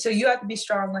making sure. So you have to be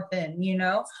strong within, you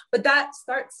know, but that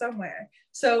starts somewhere.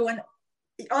 So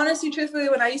honestly, truthfully,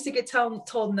 when I used to get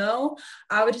told no,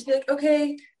 I would just be like,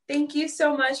 okay, thank you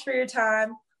so much for your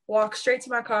time. Walk straight to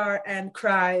my car and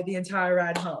cry the entire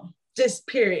ride home. Just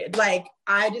period. Like,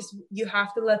 you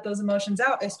have to let those emotions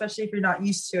out, especially if you're not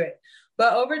used to it.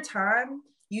 But over time,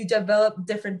 you develop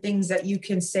different things that you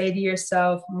can say to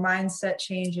yourself, mindset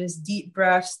changes, deep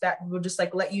breaths that will just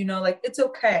like let you know, like, it's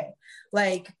okay.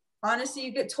 Like, honestly,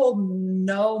 you get told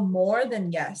no more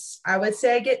than yes. I would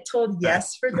say I get told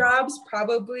yes for jobs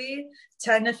probably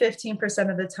 10 to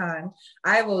 15% of the time.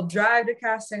 I will drive to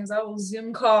castings, I will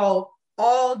Zoom call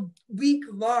all week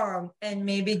long and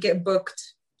maybe get booked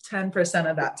 10%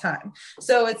 of that time.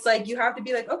 So it's like, you have to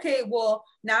be like, okay, well,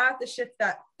 now I have to shift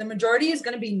that. The majority is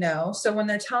going to be no. So when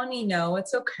they're telling me no,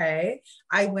 it's okay.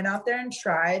 I went out there and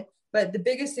tried. But the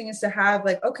biggest thing is to have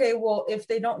like, okay, well, if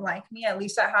they don't like me, at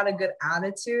least I had a good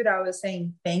attitude. I was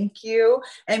saying thank you.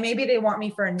 And maybe they want me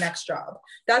for a next job.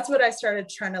 That's what I started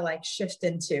trying to like shift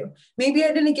into. Maybe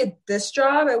I didn't get this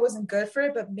job, I wasn't good for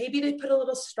it, but maybe they put a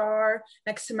little star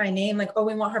next to my name, like, oh,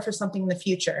 we want her for something in the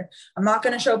future. I'm not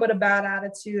going to show up with a bad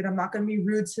attitude. I'm not going to be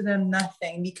rude to them,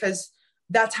 nothing, because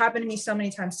that's happened to me so many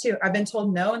times too. I've been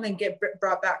told no and then get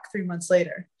brought back 3 months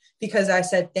later because I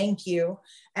said thank you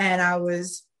and I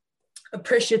was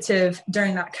appreciative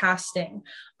during that casting.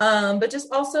 But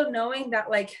just also knowing that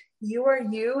like, you are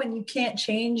you and you can't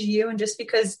change you, and just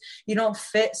because you don't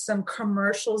fit some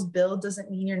commercials bill doesn't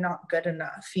mean you're not good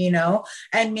enough, you know.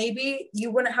 And maybe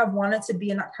you wouldn't have wanted to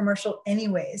be in that commercial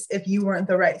anyways if you weren't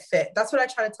the right fit. That's what I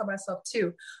try to tell myself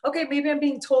too. Okay, maybe I'm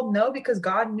being told no because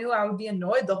God knew I would be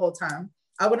annoyed the whole time.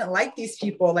 I wouldn't like these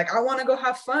people. Like, I want to go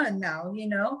have fun now, you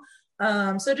know.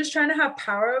 So just trying to have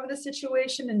power over the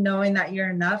situation and knowing that you're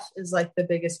enough is like the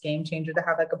biggest game changer, to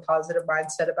have like a positive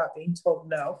mindset about being told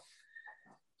no.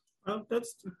 Well,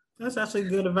 that's actually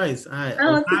good advice. All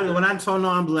right. When I'm told no,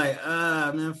 I'm like,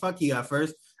 man, fuck you at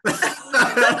first.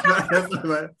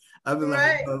 I'll be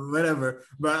like, whatever.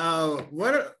 But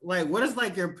what is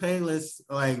like your playlist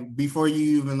like before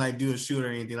you even like do a shoot or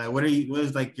anything? Like, what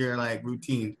is like your like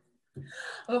routine?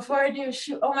 Before I do a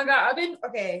shoot, oh my God,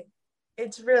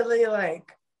 it's really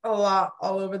like a lot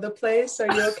all over the place.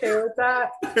 Are you okay with that?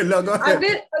 No, go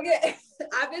ahead.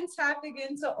 I've been tapping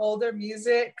into older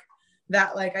music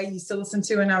that like I used to listen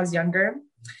to when I was younger.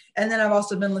 And then I've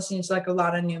also been listening to like a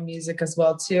lot of new music as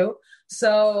well too.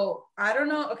 So I don't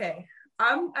know. Okay.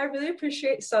 I really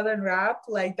appreciate Southern rap.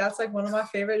 Like, that's like one of my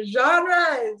favorite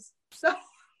genres. So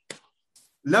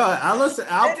no, I listen.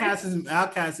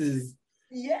 Outkast is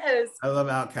yes. I love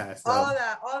Outkast. All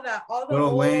that, all the Lil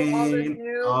old, Wayne, all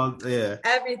the new, yeah,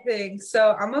 everything.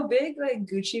 So I'm a big like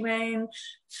Gucci Mane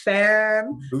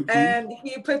fan, and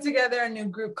he put together a new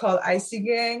group called Icy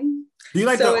Gang. Do you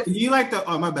like the?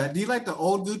 Oh my bad. Do you like the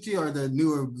old Gucci or the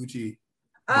newer Gucci?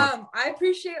 I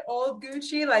appreciate old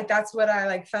Gucci. Like that's what I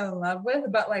like fell in love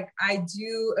with. But like I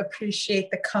do appreciate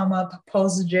the come up,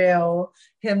 post jail,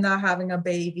 him not having a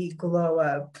baby, glow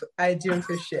up. I do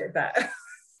appreciate that.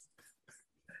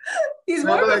 He's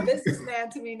more of a Like, businessman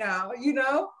to me now, you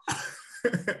know?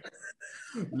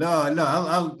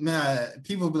 no, man.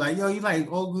 People be like, "Yo, you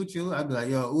like old Gucci?" I'd be like,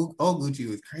 "Yo, old Gucci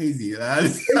was crazy."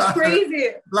 It's crazy.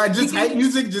 Like just hype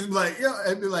music, just be like, "Yo,"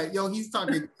 and be like, "Yo, he's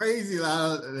talking crazy."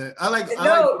 Like, I like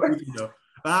No. Gucci though.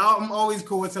 But I'm always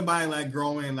cool with somebody like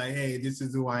growing, like, "Hey, this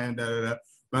is who I am." Da da da.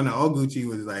 But no, old Gucci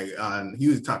was like, he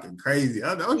was talking crazy.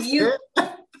 I don't You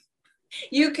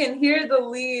you can hear the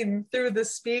lean through the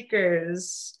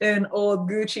speakers in old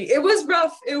Gucci. It was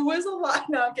rough. It was a lot.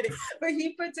 No, I'm kidding. But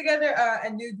he put together a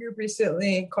new group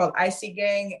recently called Icy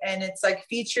Gang, and it's like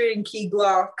featuring Key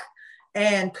Glock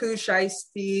and Pooh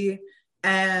Shiesty,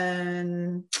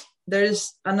 and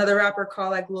there's another rapper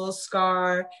called like Lil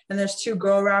Scar, and there's two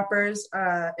girl rappers,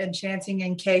 Enchanting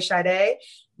and K Sade.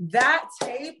 That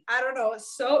tape, I don't know,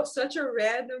 it's such a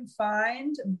random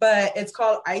find, but it's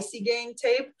called Icy Gang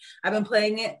tape. I've been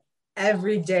playing it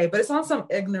every day, but it's on some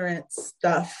ignorant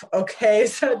stuff. Okay,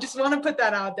 so just want to put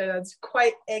that out there. That's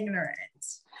quite ignorant.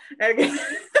 Okay.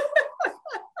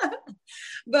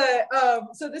 But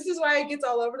so this is why it gets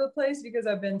all over the place, because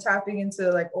I've been tapping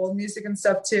into like old music and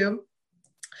stuff too.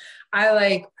 I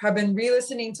like have been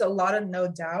re-listening to a lot of No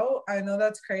Doubt. I know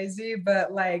that's crazy,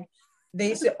 but like they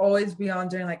used to always be on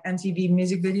during like MTV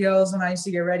music videos when I used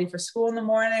to get ready for school in the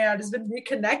morning. I've just been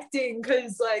reconnecting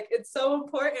because like it's so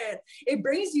important. It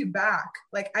brings you back.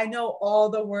 Like I know all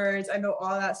the words, I know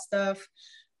all that stuff.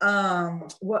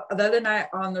 What the other night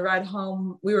on the ride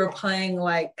home, we were playing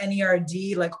like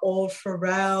NERD, like old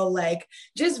Pharrell, like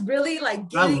just really like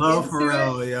I getting love into it.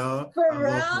 Pharrell, yo.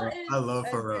 Pharrell I is love a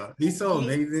Pharrell. He's different so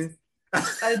beast, amazing.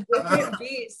 a different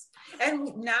beast.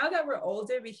 And now that we're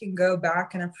older, we can go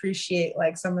back and appreciate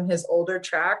like some of his older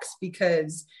tracks,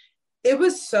 because it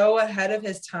was so ahead of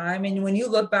his time. And when you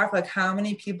look back, like how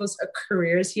many people's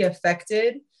careers he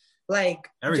affected, like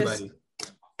just Everybody.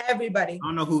 everybody, I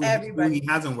don't know who he everybody.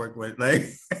 hasn't worked with. Like,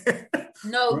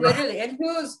 No, literally. And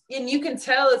you can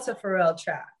tell it's a Pharrell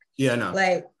track, yeah, no.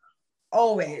 like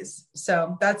always.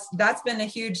 So that's been a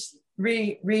huge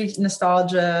re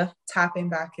nostalgia tapping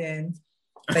back in.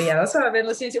 But yeah, that's what I've been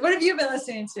listening to. What have you been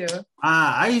listening to?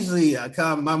 I usually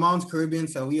my mom's Caribbean,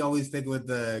 so we always stick with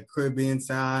the Caribbean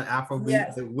sound, Afrobeat,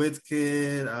 Yes. the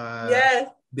Wizkid, Yes.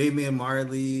 Damian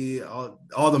Marley, all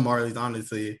the Marleys,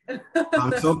 honestly.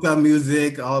 Soca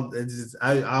music, all it's just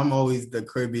I'm always the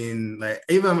Caribbean. Like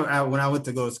even when I went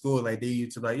to go to school, like they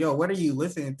used to be like, "Yo, what are you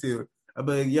listening to?" I'd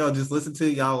be like, "Yo, just listen to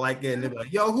it, y'all like it," and they'd be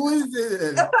like, "Yo, who is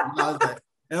this?" And I was like,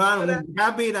 and I'm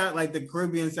happy that like the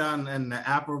Caribbean sound and the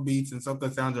Afro beats and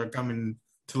soca sounds are coming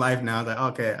to life now. Like,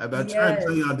 okay, I've been trying to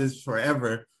tell Yes. y'all this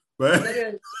forever, but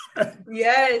Literally.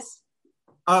 Yes.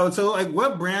 oh, so like,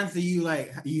 what brands do you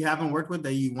like you haven't worked with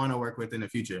that you want to work with in the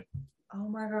future? Oh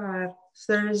my God.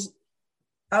 So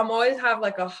I'm always have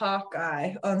like a hawk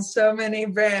eye on so many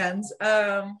brands.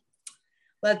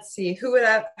 Let's see. Who would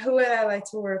I like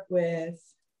to work with?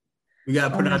 We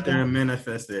gotta Oh put it my out there God. and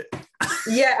manifest it.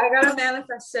 Yeah, I gotta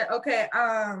manifest it. Okay.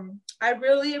 I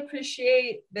really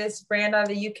appreciate this brand out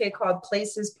of the UK called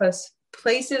Places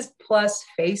Plus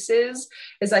Faces.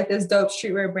 It's like this dope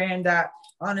streetwear brand that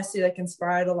honestly like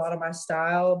inspired a lot of my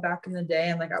style back in the day,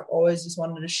 and like I've always just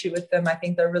wanted to shoot with them. I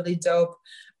think they're really dope.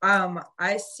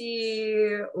 I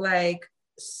see like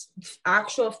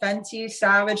actual Fenty,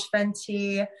 Savage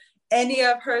Fenty, any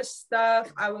of her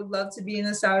stuff. I would love to be in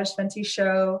the Savage Fenty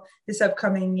show this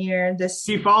upcoming year, this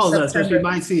She follows us, so she September.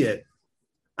 might see it.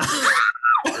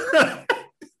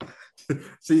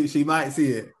 she might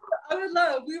see it. I would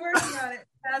love. We working on it,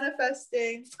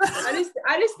 manifesting.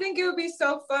 I just think it would be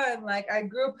so fun. Like I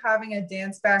grew up having a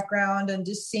dance background, and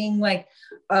just seeing like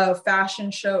a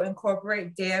fashion show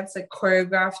incorporate dance, like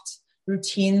choreographed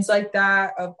routines like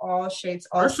that of all shapes,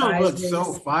 all Her show looks so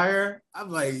sizes. fire.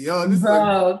 I'm like, yo, this looks.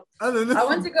 Bro, I don't I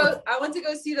went to know. go. I went to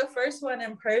go see the first one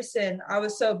in person. I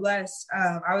was so blessed.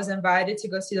 I was invited to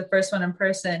go see the first one in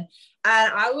person,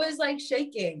 and I was like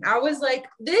shaking. I was like,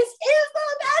 "This is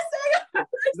the best thing."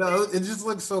 No, it just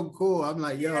looks so cool. I'm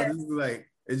like, yo, Yeah. this is like,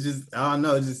 it's just, I don't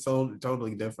know, it's just so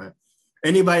totally different.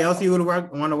 Anybody else you would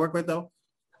want to work with though?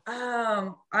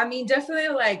 I mean, definitely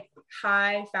like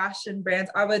high fashion brands.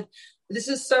 This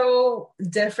is so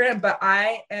different, but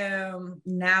I am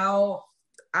now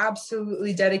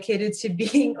absolutely dedicated to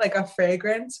being like a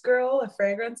fragrance girl, a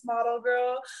fragrance model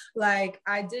girl. Like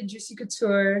I did Juicy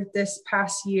Couture this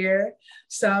past year.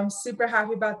 So I'm super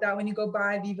happy about that. When you go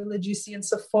by Viva La Juicy and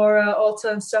Sephora,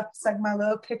 Ulta and stuff, it's like my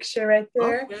little picture right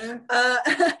there. Okay.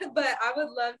 But I would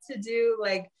love to do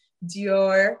like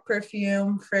Dior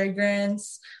perfume,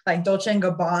 fragrance, like Dolce and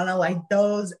Gabbana, like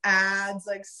those ads,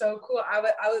 like so cool. I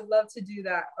would love to do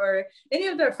that, or any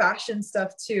of their fashion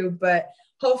stuff too. But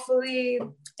hopefully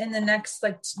in the next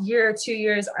like year or 2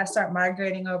 years, I start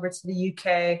migrating over to the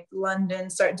UK, London,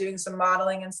 start doing some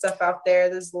modeling and stuff out there.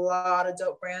 There's a lot of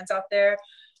dope brands out there,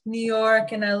 New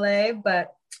York and LA,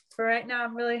 but for right now,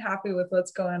 I'm really happy with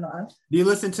what's going on. Do you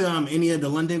listen to any of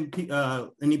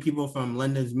the any people from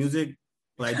London's music?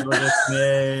 Like Georgia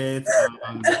Smith,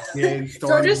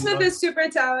 Georgia Smith is super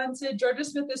talented. Georgia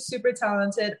Smith is super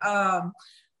talented.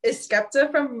 Is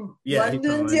Skepta from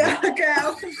London? Yeah, okay.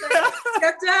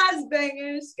 Skepta has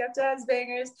bangers. Skepta has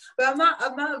bangers. But I'm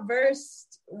not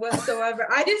versed whatsoever.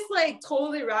 I just like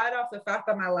totally ride off the fact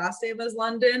that my last name is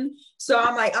London. So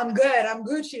I'm like, I'm good. I'm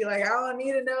Gucci. Like I don't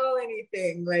need to know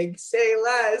anything. Like say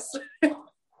less.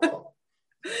 Oh,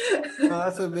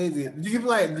 that's amazing. Did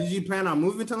you plan on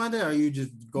moving to London, or are you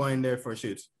just going there for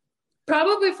shoots?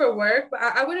 Probably for work, but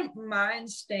I wouldn't mind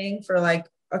staying for like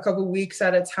a couple weeks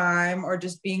at a time, or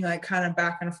just being like kind of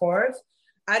back and forth.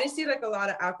 I just see like a lot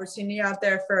of opportunity out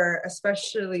there for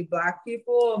especially Black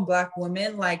people and Black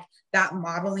women. Like that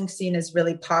modeling scene is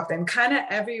really popping kind of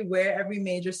everywhere. Every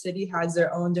major city has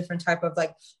their own different type of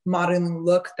like modeling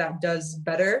look that does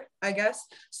better, I guess.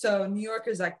 So New York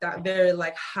is like that very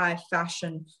like high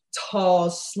fashion, tall,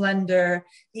 slender,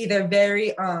 either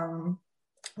very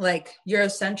like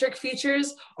Eurocentric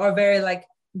features or very like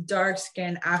dark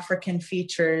skin African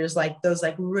features, like those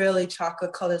like really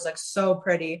chocolate colors, like so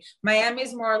pretty.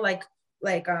 Miami's more like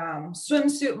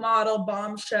swimsuit model,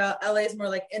 bombshell. LA's more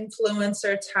like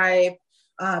influencer type,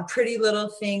 pretty little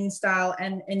thing style.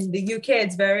 And in the UK,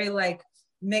 it's very like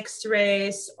mixed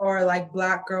race, or like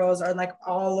Black girls are like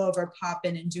all over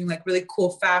popping and doing like really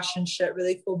cool fashion shit,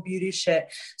 really cool beauty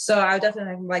shit. So I would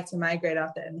definitely like to migrate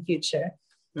out there in the future.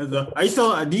 Are you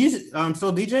still do you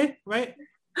still DJ, right?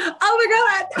 Oh my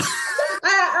god,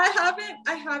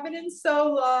 I haven't in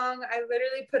so long. I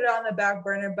literally put it on the back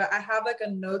burner, but I have like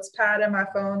a notes pad in my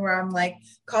phone where I'm like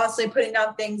constantly putting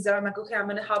down things that I'm like, okay, I'm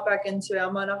gonna hop back into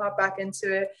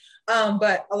it.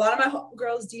 But a lot of my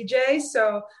girls DJ,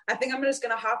 so I think I'm just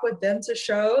gonna hop with them to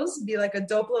shows, be like a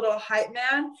dope little hype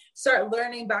man, start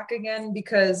learning back again,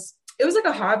 because it was like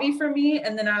a hobby for me.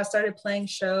 And then I started playing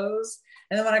shows,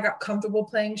 and then when I got comfortable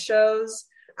playing shows,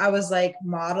 I was like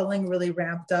modeling really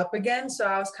ramped up again. So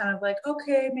I was kind of like,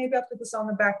 okay, maybe I'll put this on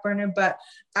the back burner, but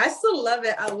I still love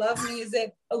it. I love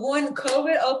music. When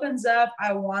COVID opens up,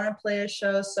 I want to play a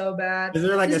show so bad. Is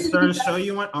there like a certain show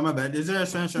you want? Oh my bad. Is there a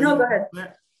certain show? No, go ahead.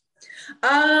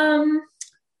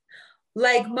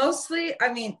 Like mostly,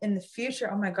 I mean, in the future,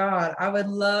 oh my God, I would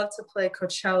love to play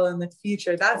Coachella in the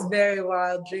future. That's very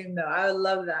wild dream though. I would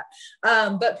love that.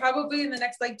 But probably in the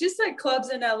next, like just like clubs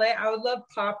in LA, I would love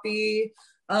Poppy,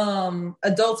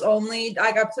 adults only.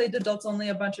 Like I played adults only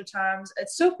a bunch of times.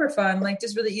 It's super fun, like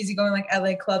just really easy going, like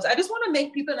LA clubs. I just want to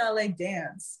make people in LA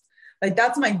dance. Like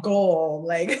that's my goal.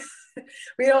 Like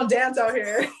we don't dance out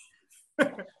here.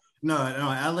 No,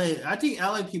 LA. I think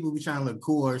LA people be trying to look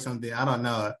cool or something. I don't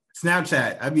know.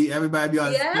 Snapchat. Everybody be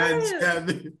on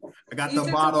Snapchat. I got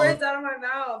the bottle. You took the words out of my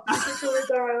mouth.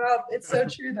 It's so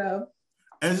true though.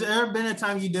 Has there ever been a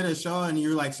time you did a show and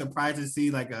you're like surprised to see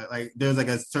like there's like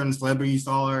a certain celebrity you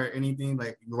saw or anything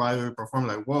like while you were performing,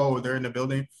 like whoa, they're in the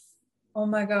building? Oh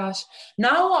my gosh,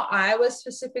 not what I was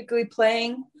specifically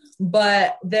playing,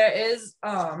 but there is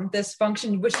this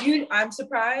function which I'm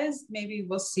surprised. Maybe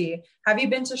we'll see. Have you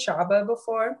been to Shaba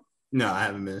before? No, I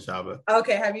haven't been to Shaba.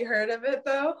 Okay, have you heard of it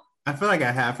though? I feel like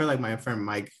I have. I feel like my friend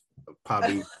Mike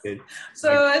probably did.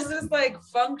 So it's this like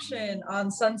function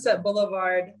on Sunset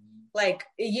Boulevard. Like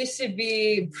it used to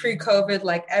be pre-COVID,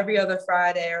 like every other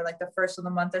Friday or like the first of the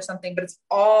month or something, but it's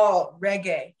all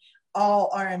reggae, all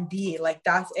R&B, like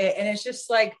that's it. And it's just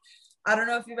like, I don't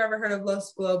know if you've ever heard of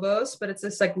Los Globos, but it's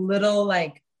this like little,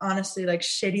 like honestly, like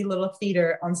shitty little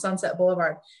theater on Sunset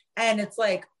Boulevard. And it's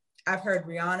like, I've heard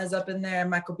Rihanna's up in there,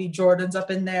 Michael B. Jordan's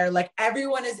up in there, like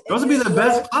everyone is. Those would be the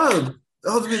best club.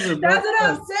 That's what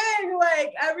I'm saying.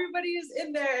 Like everybody is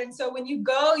in there, and so when you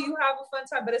go, you have a fun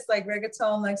time. But it's like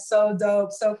reggaeton, like so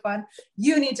dope, so fun.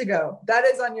 You need to go. That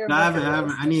is on your. No, I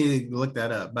haven't. I need to look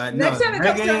that up. But next time it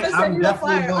comes up, I'm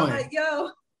definitely going. I'm like, yo,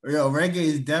 reggae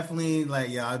is definitely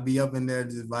like, I'll be up in there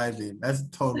just vibing. That's a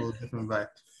total different vibe.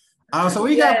 So what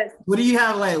do you got? What do you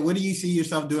have? Like, what do you see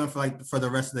yourself doing for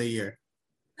the rest of the year?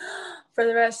 For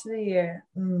the rest of the year.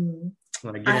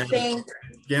 Like I think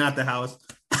getting out the house.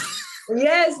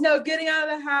 yes, no, getting out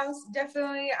of the house.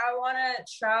 Definitely. I want to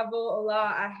travel a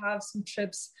lot. I have some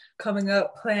trips coming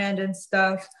up planned and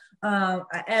stuff. I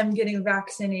am getting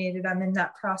vaccinated. I'm in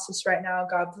that process right now.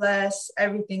 God bless.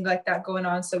 Everything like that going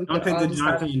on. So we Don't could take all the just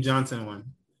have. Johnson one.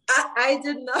 I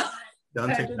did not. Don't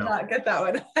I take did that one. not get that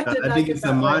one. I did I not think get it's a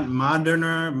that one.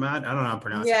 Moderna. I don't know how to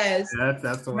pronounce it. Yes.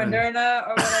 That's the one. Moderna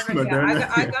or whatever. Yeah, Moderna.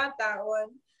 I got that one.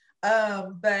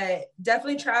 But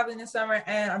definitely traveling this summer,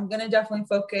 and I'm gonna definitely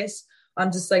focus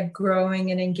on just like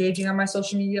growing and engaging on my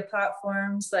social media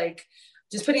platforms, like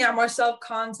just putting out more self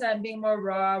content, being more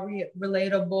raw,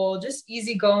 relatable, just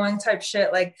easygoing type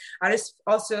shit. Like I just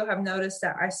also have noticed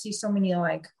that I see so many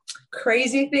like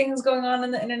crazy things going on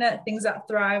the internet, things that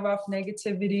thrive off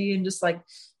negativity and just like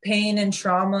pain and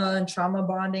trauma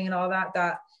bonding and all that,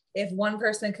 that if one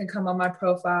person can come on my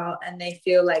profile and they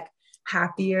feel like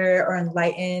happier or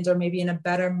enlightened or maybe in a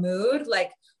better mood,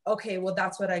 like okay, well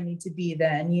that's what I need to be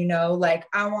then, you know, like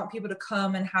I want people to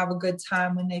come and have a good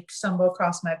time when they stumble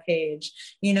across my page,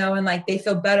 you know, and like they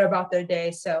feel better about their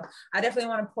day. So I definitely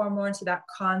want to pour more into that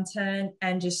content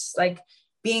and just like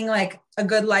being like a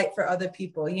good light for other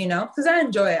people, you know, because I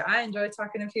enjoy it. I enjoy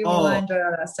talking to people. I Oh, enjoy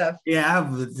all that stuff. yeah, I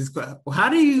have this question. How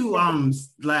do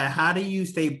you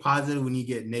stay positive when you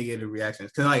get negative reactions?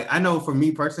 Because like I know for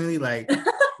me personally, like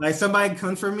somebody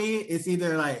comes for me, it's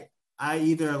either like I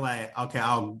either like okay,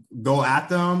 I'll go at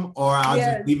them or I'll just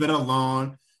Yes. leave it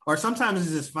alone. Or sometimes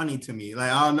it's just funny to me.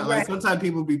 Like I don't know, like Right. sometimes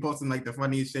people be posting like the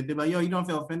funniest shit. They're like, "Yo, you don't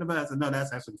feel offended by that?" I said, "No,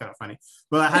 that's actually kind of funny."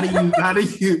 But like, how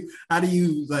do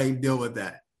you like deal with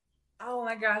that? Oh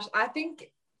my gosh. I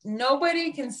think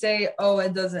nobody can say, oh,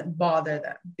 it doesn't bother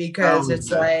them because Oh,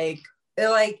 it's okay.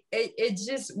 it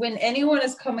just when anyone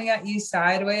is coming at you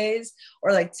sideways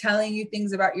or like telling you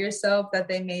things about yourself that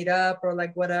they made up or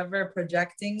like whatever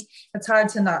projecting, it's hard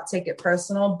to not take it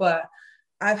personal. But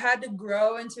I've had to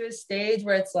grow into a stage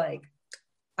where it's like,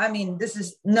 I mean, this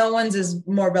is no one's is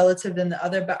more relative than the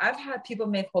other, but I've had people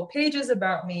make whole pages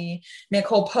about me, make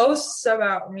whole posts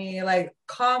about me, like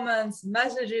comments,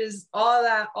 messages, all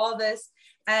that, all this.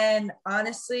 And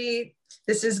honestly,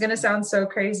 this is gonna sound so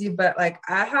crazy, but like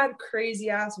I had crazy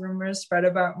ass rumors spread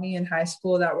about me in high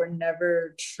school that were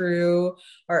never true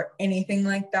or anything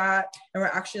like that. And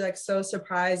were actually like so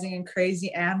surprising and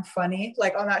crazy and funny.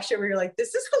 Like on that shit where you're like,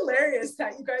 this is hilarious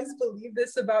that you guys believe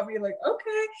this about me. Like,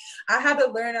 okay. I had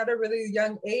to learn at a really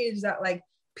young age that like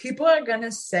people are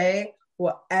gonna say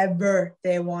whatever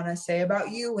they want to say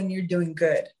about you when you're doing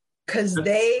good because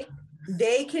they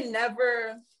can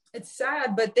never, it's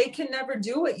sad, but they can never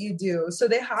do what you do, so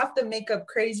they have to make up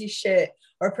crazy shit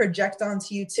or project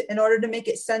onto you in order to make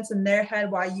it sense in their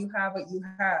head why you have what you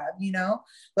have, you know,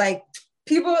 like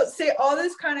people say all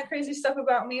this kind of crazy stuff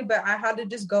about me, but I had to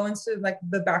just go into like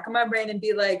the back of my brain and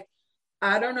be like,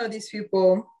 I don't know these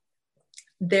people,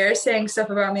 they're saying stuff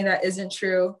about me that isn't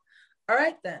true. All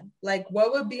right, then. Like,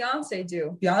 what would Beyonce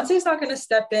do? Beyonce's not going to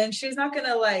step in. She's not going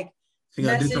to like So you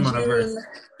gotta do some message on a verse.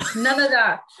 you. None of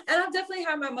that. And I've definitely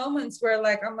had my moments where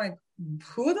like, I'm like,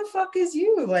 who the fuck is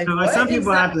you? Like, No, like some what is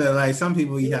people that? have to like some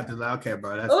people you have to like, okay,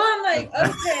 bro. Oh, I'm like,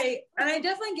 okay. And I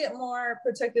definitely get more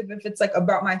protective if it's like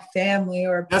about my family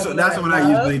or people that That's I when I love.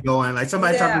 usually go in. Like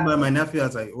somebody talking Yeah. about my nephew, I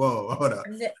was like, whoa, hold up.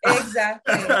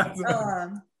 Exactly.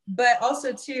 But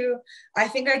also too, I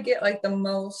think I get like the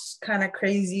most kind of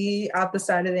crazy out the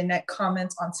side of the net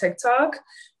comments on TikTok.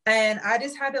 And I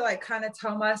just had to like kind of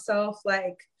tell myself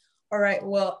like, all right,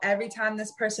 well, every time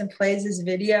this person plays this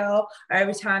video, or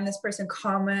every time this person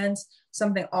comments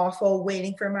something awful,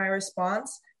 waiting for my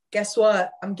response, guess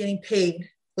what? I'm getting paid.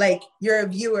 Like you're a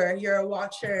viewer, you're a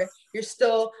watcher, you're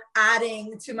still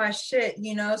adding to my shit,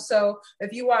 you know? So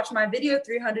if you watch my video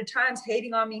 300 times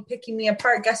hating on me, picking me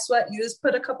apart, guess what? You just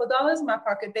put a couple dollars in my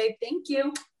pocket, babe. Thank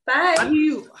you. Bye.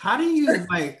 How do you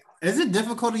like is it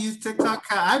difficult to use TikTok?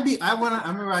 I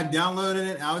remember I downloaded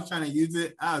it, I was trying to use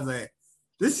it. I was like,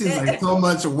 this seems like so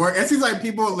much work. It seems like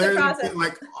people It's a literally process. put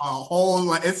like a whole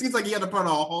like it seems like you have to put on a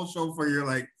whole show for your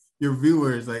like your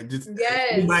viewers, like just Yes.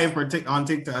 anybody on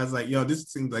TikTok. I was like, yo, this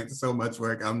seems like so much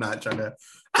work. I'm not trying to.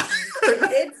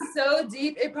 It's so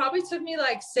deep. It probably took me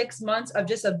like 6 months of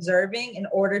just observing in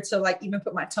order to like even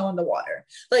put my toe in the water.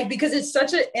 Like, because it's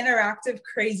such an interactive,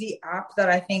 crazy app that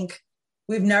I think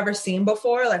we've never seen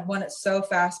before. Like, one, it's so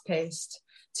fast paced.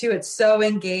 Two, it's so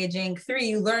engaging. Three,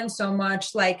 you learn so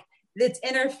much. Like, its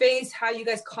interface, how you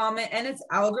guys comment, and its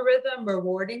algorithm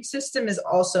rewarding system is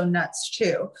also nuts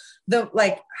too. The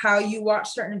like how you watch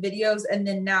certain videos and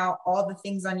then now all the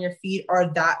things on your feed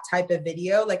are that type of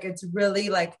video. Like it's really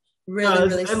like really,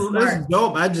 really it's smart.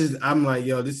 dope. I'm like,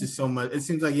 yo, this is so much. It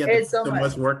seems like you have to It's put so so much.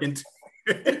 much work into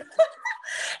it.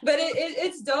 But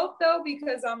it's dope though,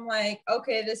 because I'm like,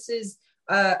 okay, this is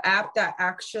a app that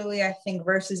actually, I think,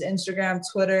 versus Instagram,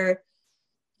 Twitter,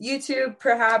 YouTube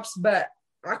perhaps, but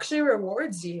actually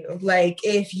rewards you. Like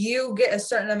if you get a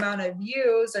certain amount of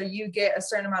views or you get a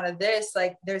certain amount of this,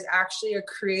 like there's actually a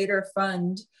creator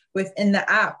fund within the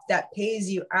app that pays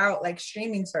you out, like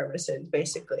streaming services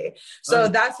basically. So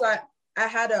that's why I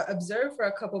had to observe for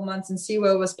a couple months and see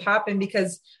what was popping,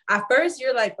 because at first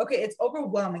you're like, okay, it's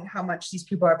overwhelming how much these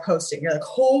people are posting. You're like,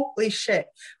 holy shit.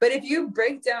 But if you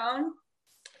break down,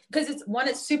 because it's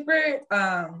super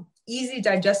easy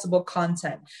digestible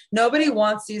content. Nobody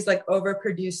wants these like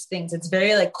overproduced things. It's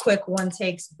very like quick, one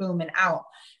takes, boom, and out.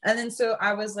 And then so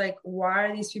I was like, why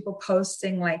are these people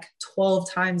posting like 12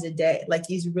 times a day, like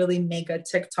these really mega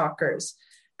TikTokers?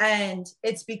 And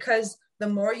it's because the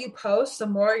more you post, the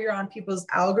more you're on people's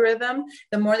algorithm,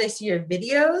 the more they see your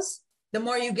videos, the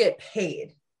more you get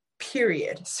paid,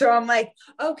 period. So I'm like,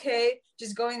 okay,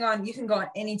 just going on, you can go on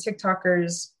any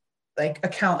TikToker's like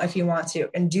account if you want to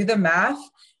and do the math.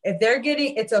 If they're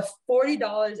getting, it's a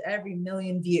 $40 every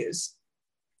million views.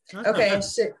 Okay,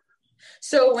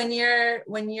 so when you're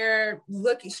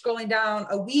looking, scrolling down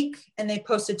a week and they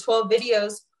posted 12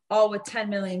 videos all with 10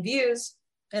 million views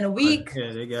in a week,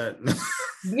 yeah, they got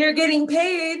you're getting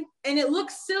paid. And it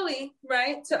looks silly,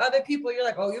 right, to other people. You're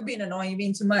like, oh, you're being annoying, you're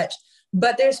being too much.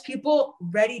 But there's people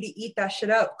ready to eat that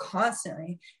shit up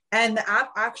constantly. And the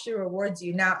app actually rewards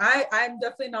you. Now, I'm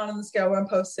definitely not on the scale where I'm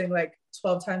posting like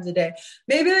 12 times a day.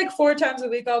 Maybe like 4 times a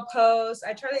week I'll post.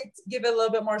 I try to give it a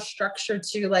little bit more structure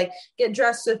to like get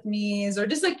dressed with me's or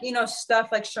just like, you know, stuff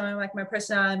like showing like my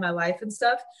personality, my life and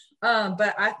stuff.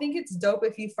 But I think it's dope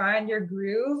if you find your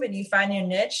groove and you find your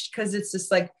niche, because it's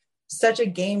just like such a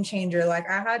game changer. Like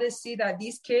I had to see that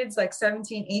these kids like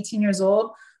 17, 18 years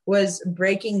old was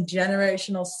breaking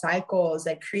generational cycles,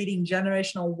 like creating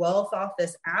generational wealth off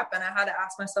this app. And I had to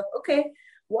ask myself, okay,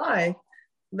 why?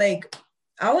 Like,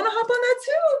 I want to hop on that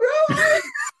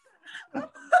too,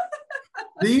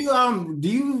 bro. do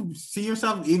you see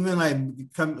yourself even like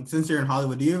since you're in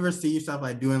Hollywood, do you ever see yourself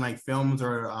like doing like films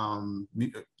or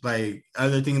like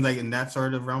other things like in that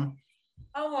sort of realm?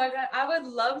 Oh my God, I would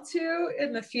love to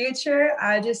in the future.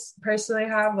 I just personally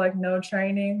have like no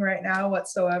training right now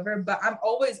whatsoever, but I'm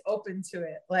always open to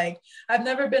it. Like I've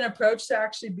never been approached to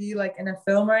actually be like in a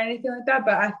film or anything like that,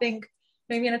 but I think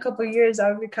maybe in a couple of years that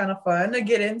would be kind of fun to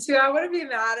get into. I wouldn't be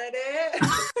mad at it.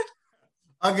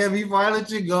 Okay, before I let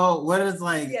you go, what is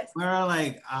like, Yes. what are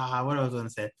like, what I was gonna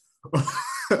say?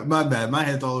 My bad, my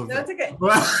head's all over. That's okay.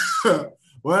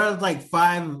 What are like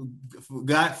five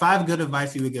good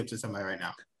advice you would give to somebody right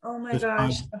now? Oh my Just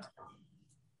gosh.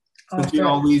 since you're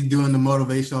always doing the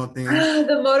motivational thing,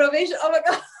 The motivation. Oh my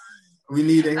God. we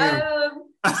need to hear.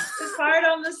 It's hard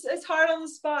on this. It's hard on the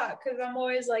spot because I'm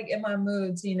always like in my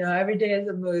moods. You know, every day is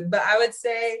a mood. But I would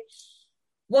say,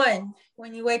 one,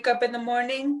 when you wake up in the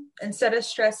morning, instead of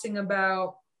stressing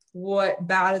about what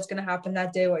bad is going to happen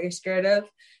that day, what you're scared of,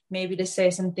 maybe to say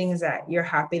some things that you're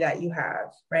happy that you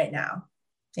have right now.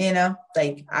 You know,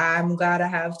 like I'm glad I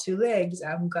have 2 legs.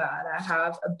 I'm glad I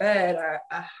have a bed,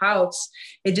 a house.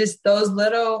 It just, those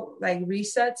little like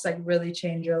resets like really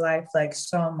change your life like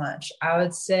so much. I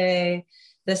would say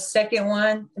the second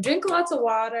one, drink lots of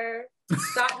water.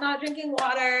 Stop not drinking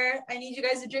water. I need you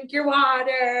guys to drink your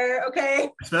water. Okay.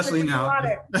 Especially now.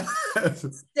 Water.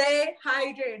 Stay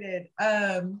hydrated.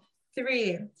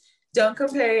 3, don't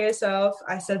compare yourself.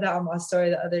 I said that on my story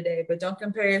the other day, but don't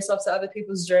compare yourself to other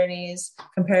people's journeys.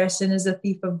 Comparison is a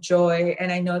thief of joy. And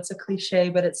I know it's a cliche,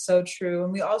 but it's so true.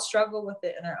 And we all struggle with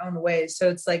it in our own ways. So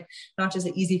it's like not just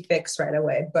an easy fix right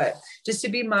away, but just to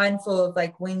be mindful of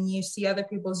like when you see other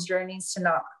people's journeys, to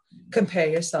not compare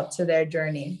yourself to their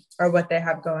journey or what they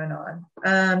have going on.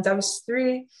 That was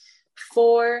 3.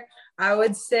 4, I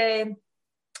would say,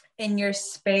 in your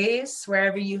space,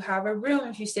 wherever you have a room,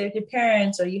 if you stay with your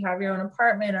parents or you have your own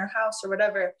apartment or house or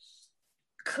whatever,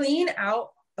 clean out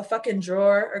a fucking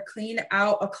drawer or clean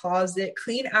out a closet,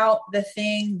 clean out the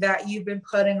thing that you've been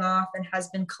putting off and has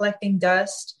been collecting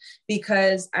dust.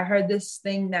 Because I heard this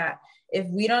thing that if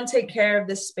we don't take care of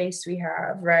this space we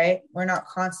have, right, we're not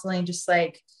constantly just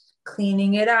like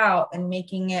cleaning it out and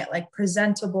making it like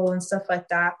presentable and stuff like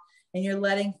that, and you're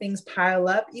letting things pile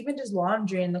up, even just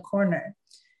laundry in the corner,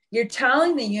 you're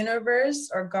telling the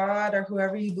universe or God or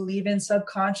whoever you believe in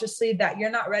subconsciously that you're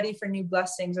not ready for new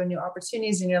blessings or new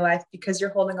opportunities in your life because you're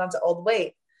holding on to old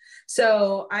weight.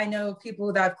 So I know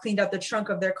people that have cleaned out the trunk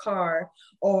of their car,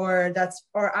 or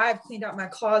I've cleaned out my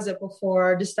closet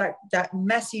before, just that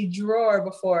messy drawer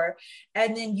before.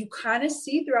 And then you kind of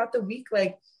see throughout the week,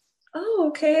 like, oh,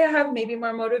 okay, I have maybe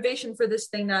more motivation for this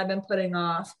thing that I've been putting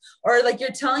off. Or like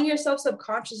you're telling yourself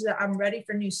subconsciously that I'm ready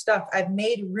for new stuff. I've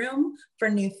made room for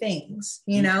new things,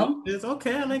 you know? It's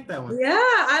okay. I like that one. Yeah,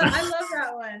 I love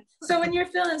that one. So when you're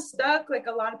feeling stuck, like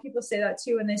a lot of people say that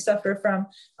too when they suffer from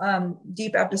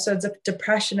deep episodes of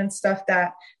depression and stuff,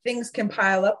 that things can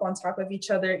pile up on top of each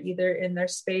other, either in their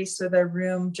space or their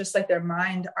room, just like their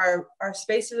mind. Our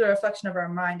space is a reflection of our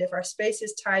mind. If our space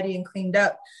is tidy and cleaned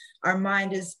up, our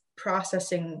mind is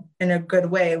processing in a good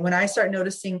way. When I start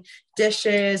noticing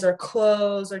dishes or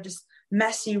clothes or just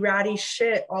messy, ratty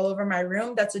shit all over my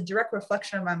room, that's a direct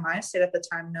reflection of my mind state at the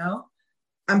time. No,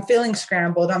 I'm feeling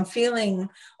scrambled. I'm feeling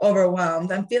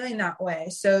overwhelmed. I'm feeling that way.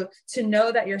 So to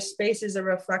know that your space is a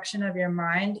reflection of your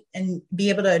mind and be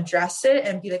able to address it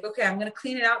and be like, okay, I'm going to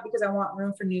clean it out because I want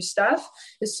room for new stuff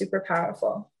is super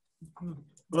powerful.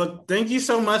 Well, thank you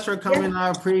so much for coming. Yeah. I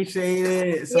appreciate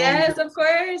it. Yes, of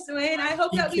course, Wayne. I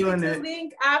hope that we get to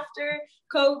link after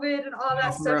COVID and all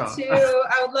that stuff too.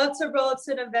 I would love to roll up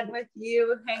to an event with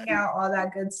you, hang out, all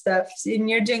that good stuff. And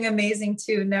you're doing amazing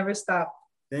too. Never stop.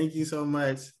 Thank you so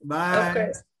much. Bye. Of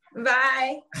course.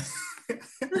 Bye.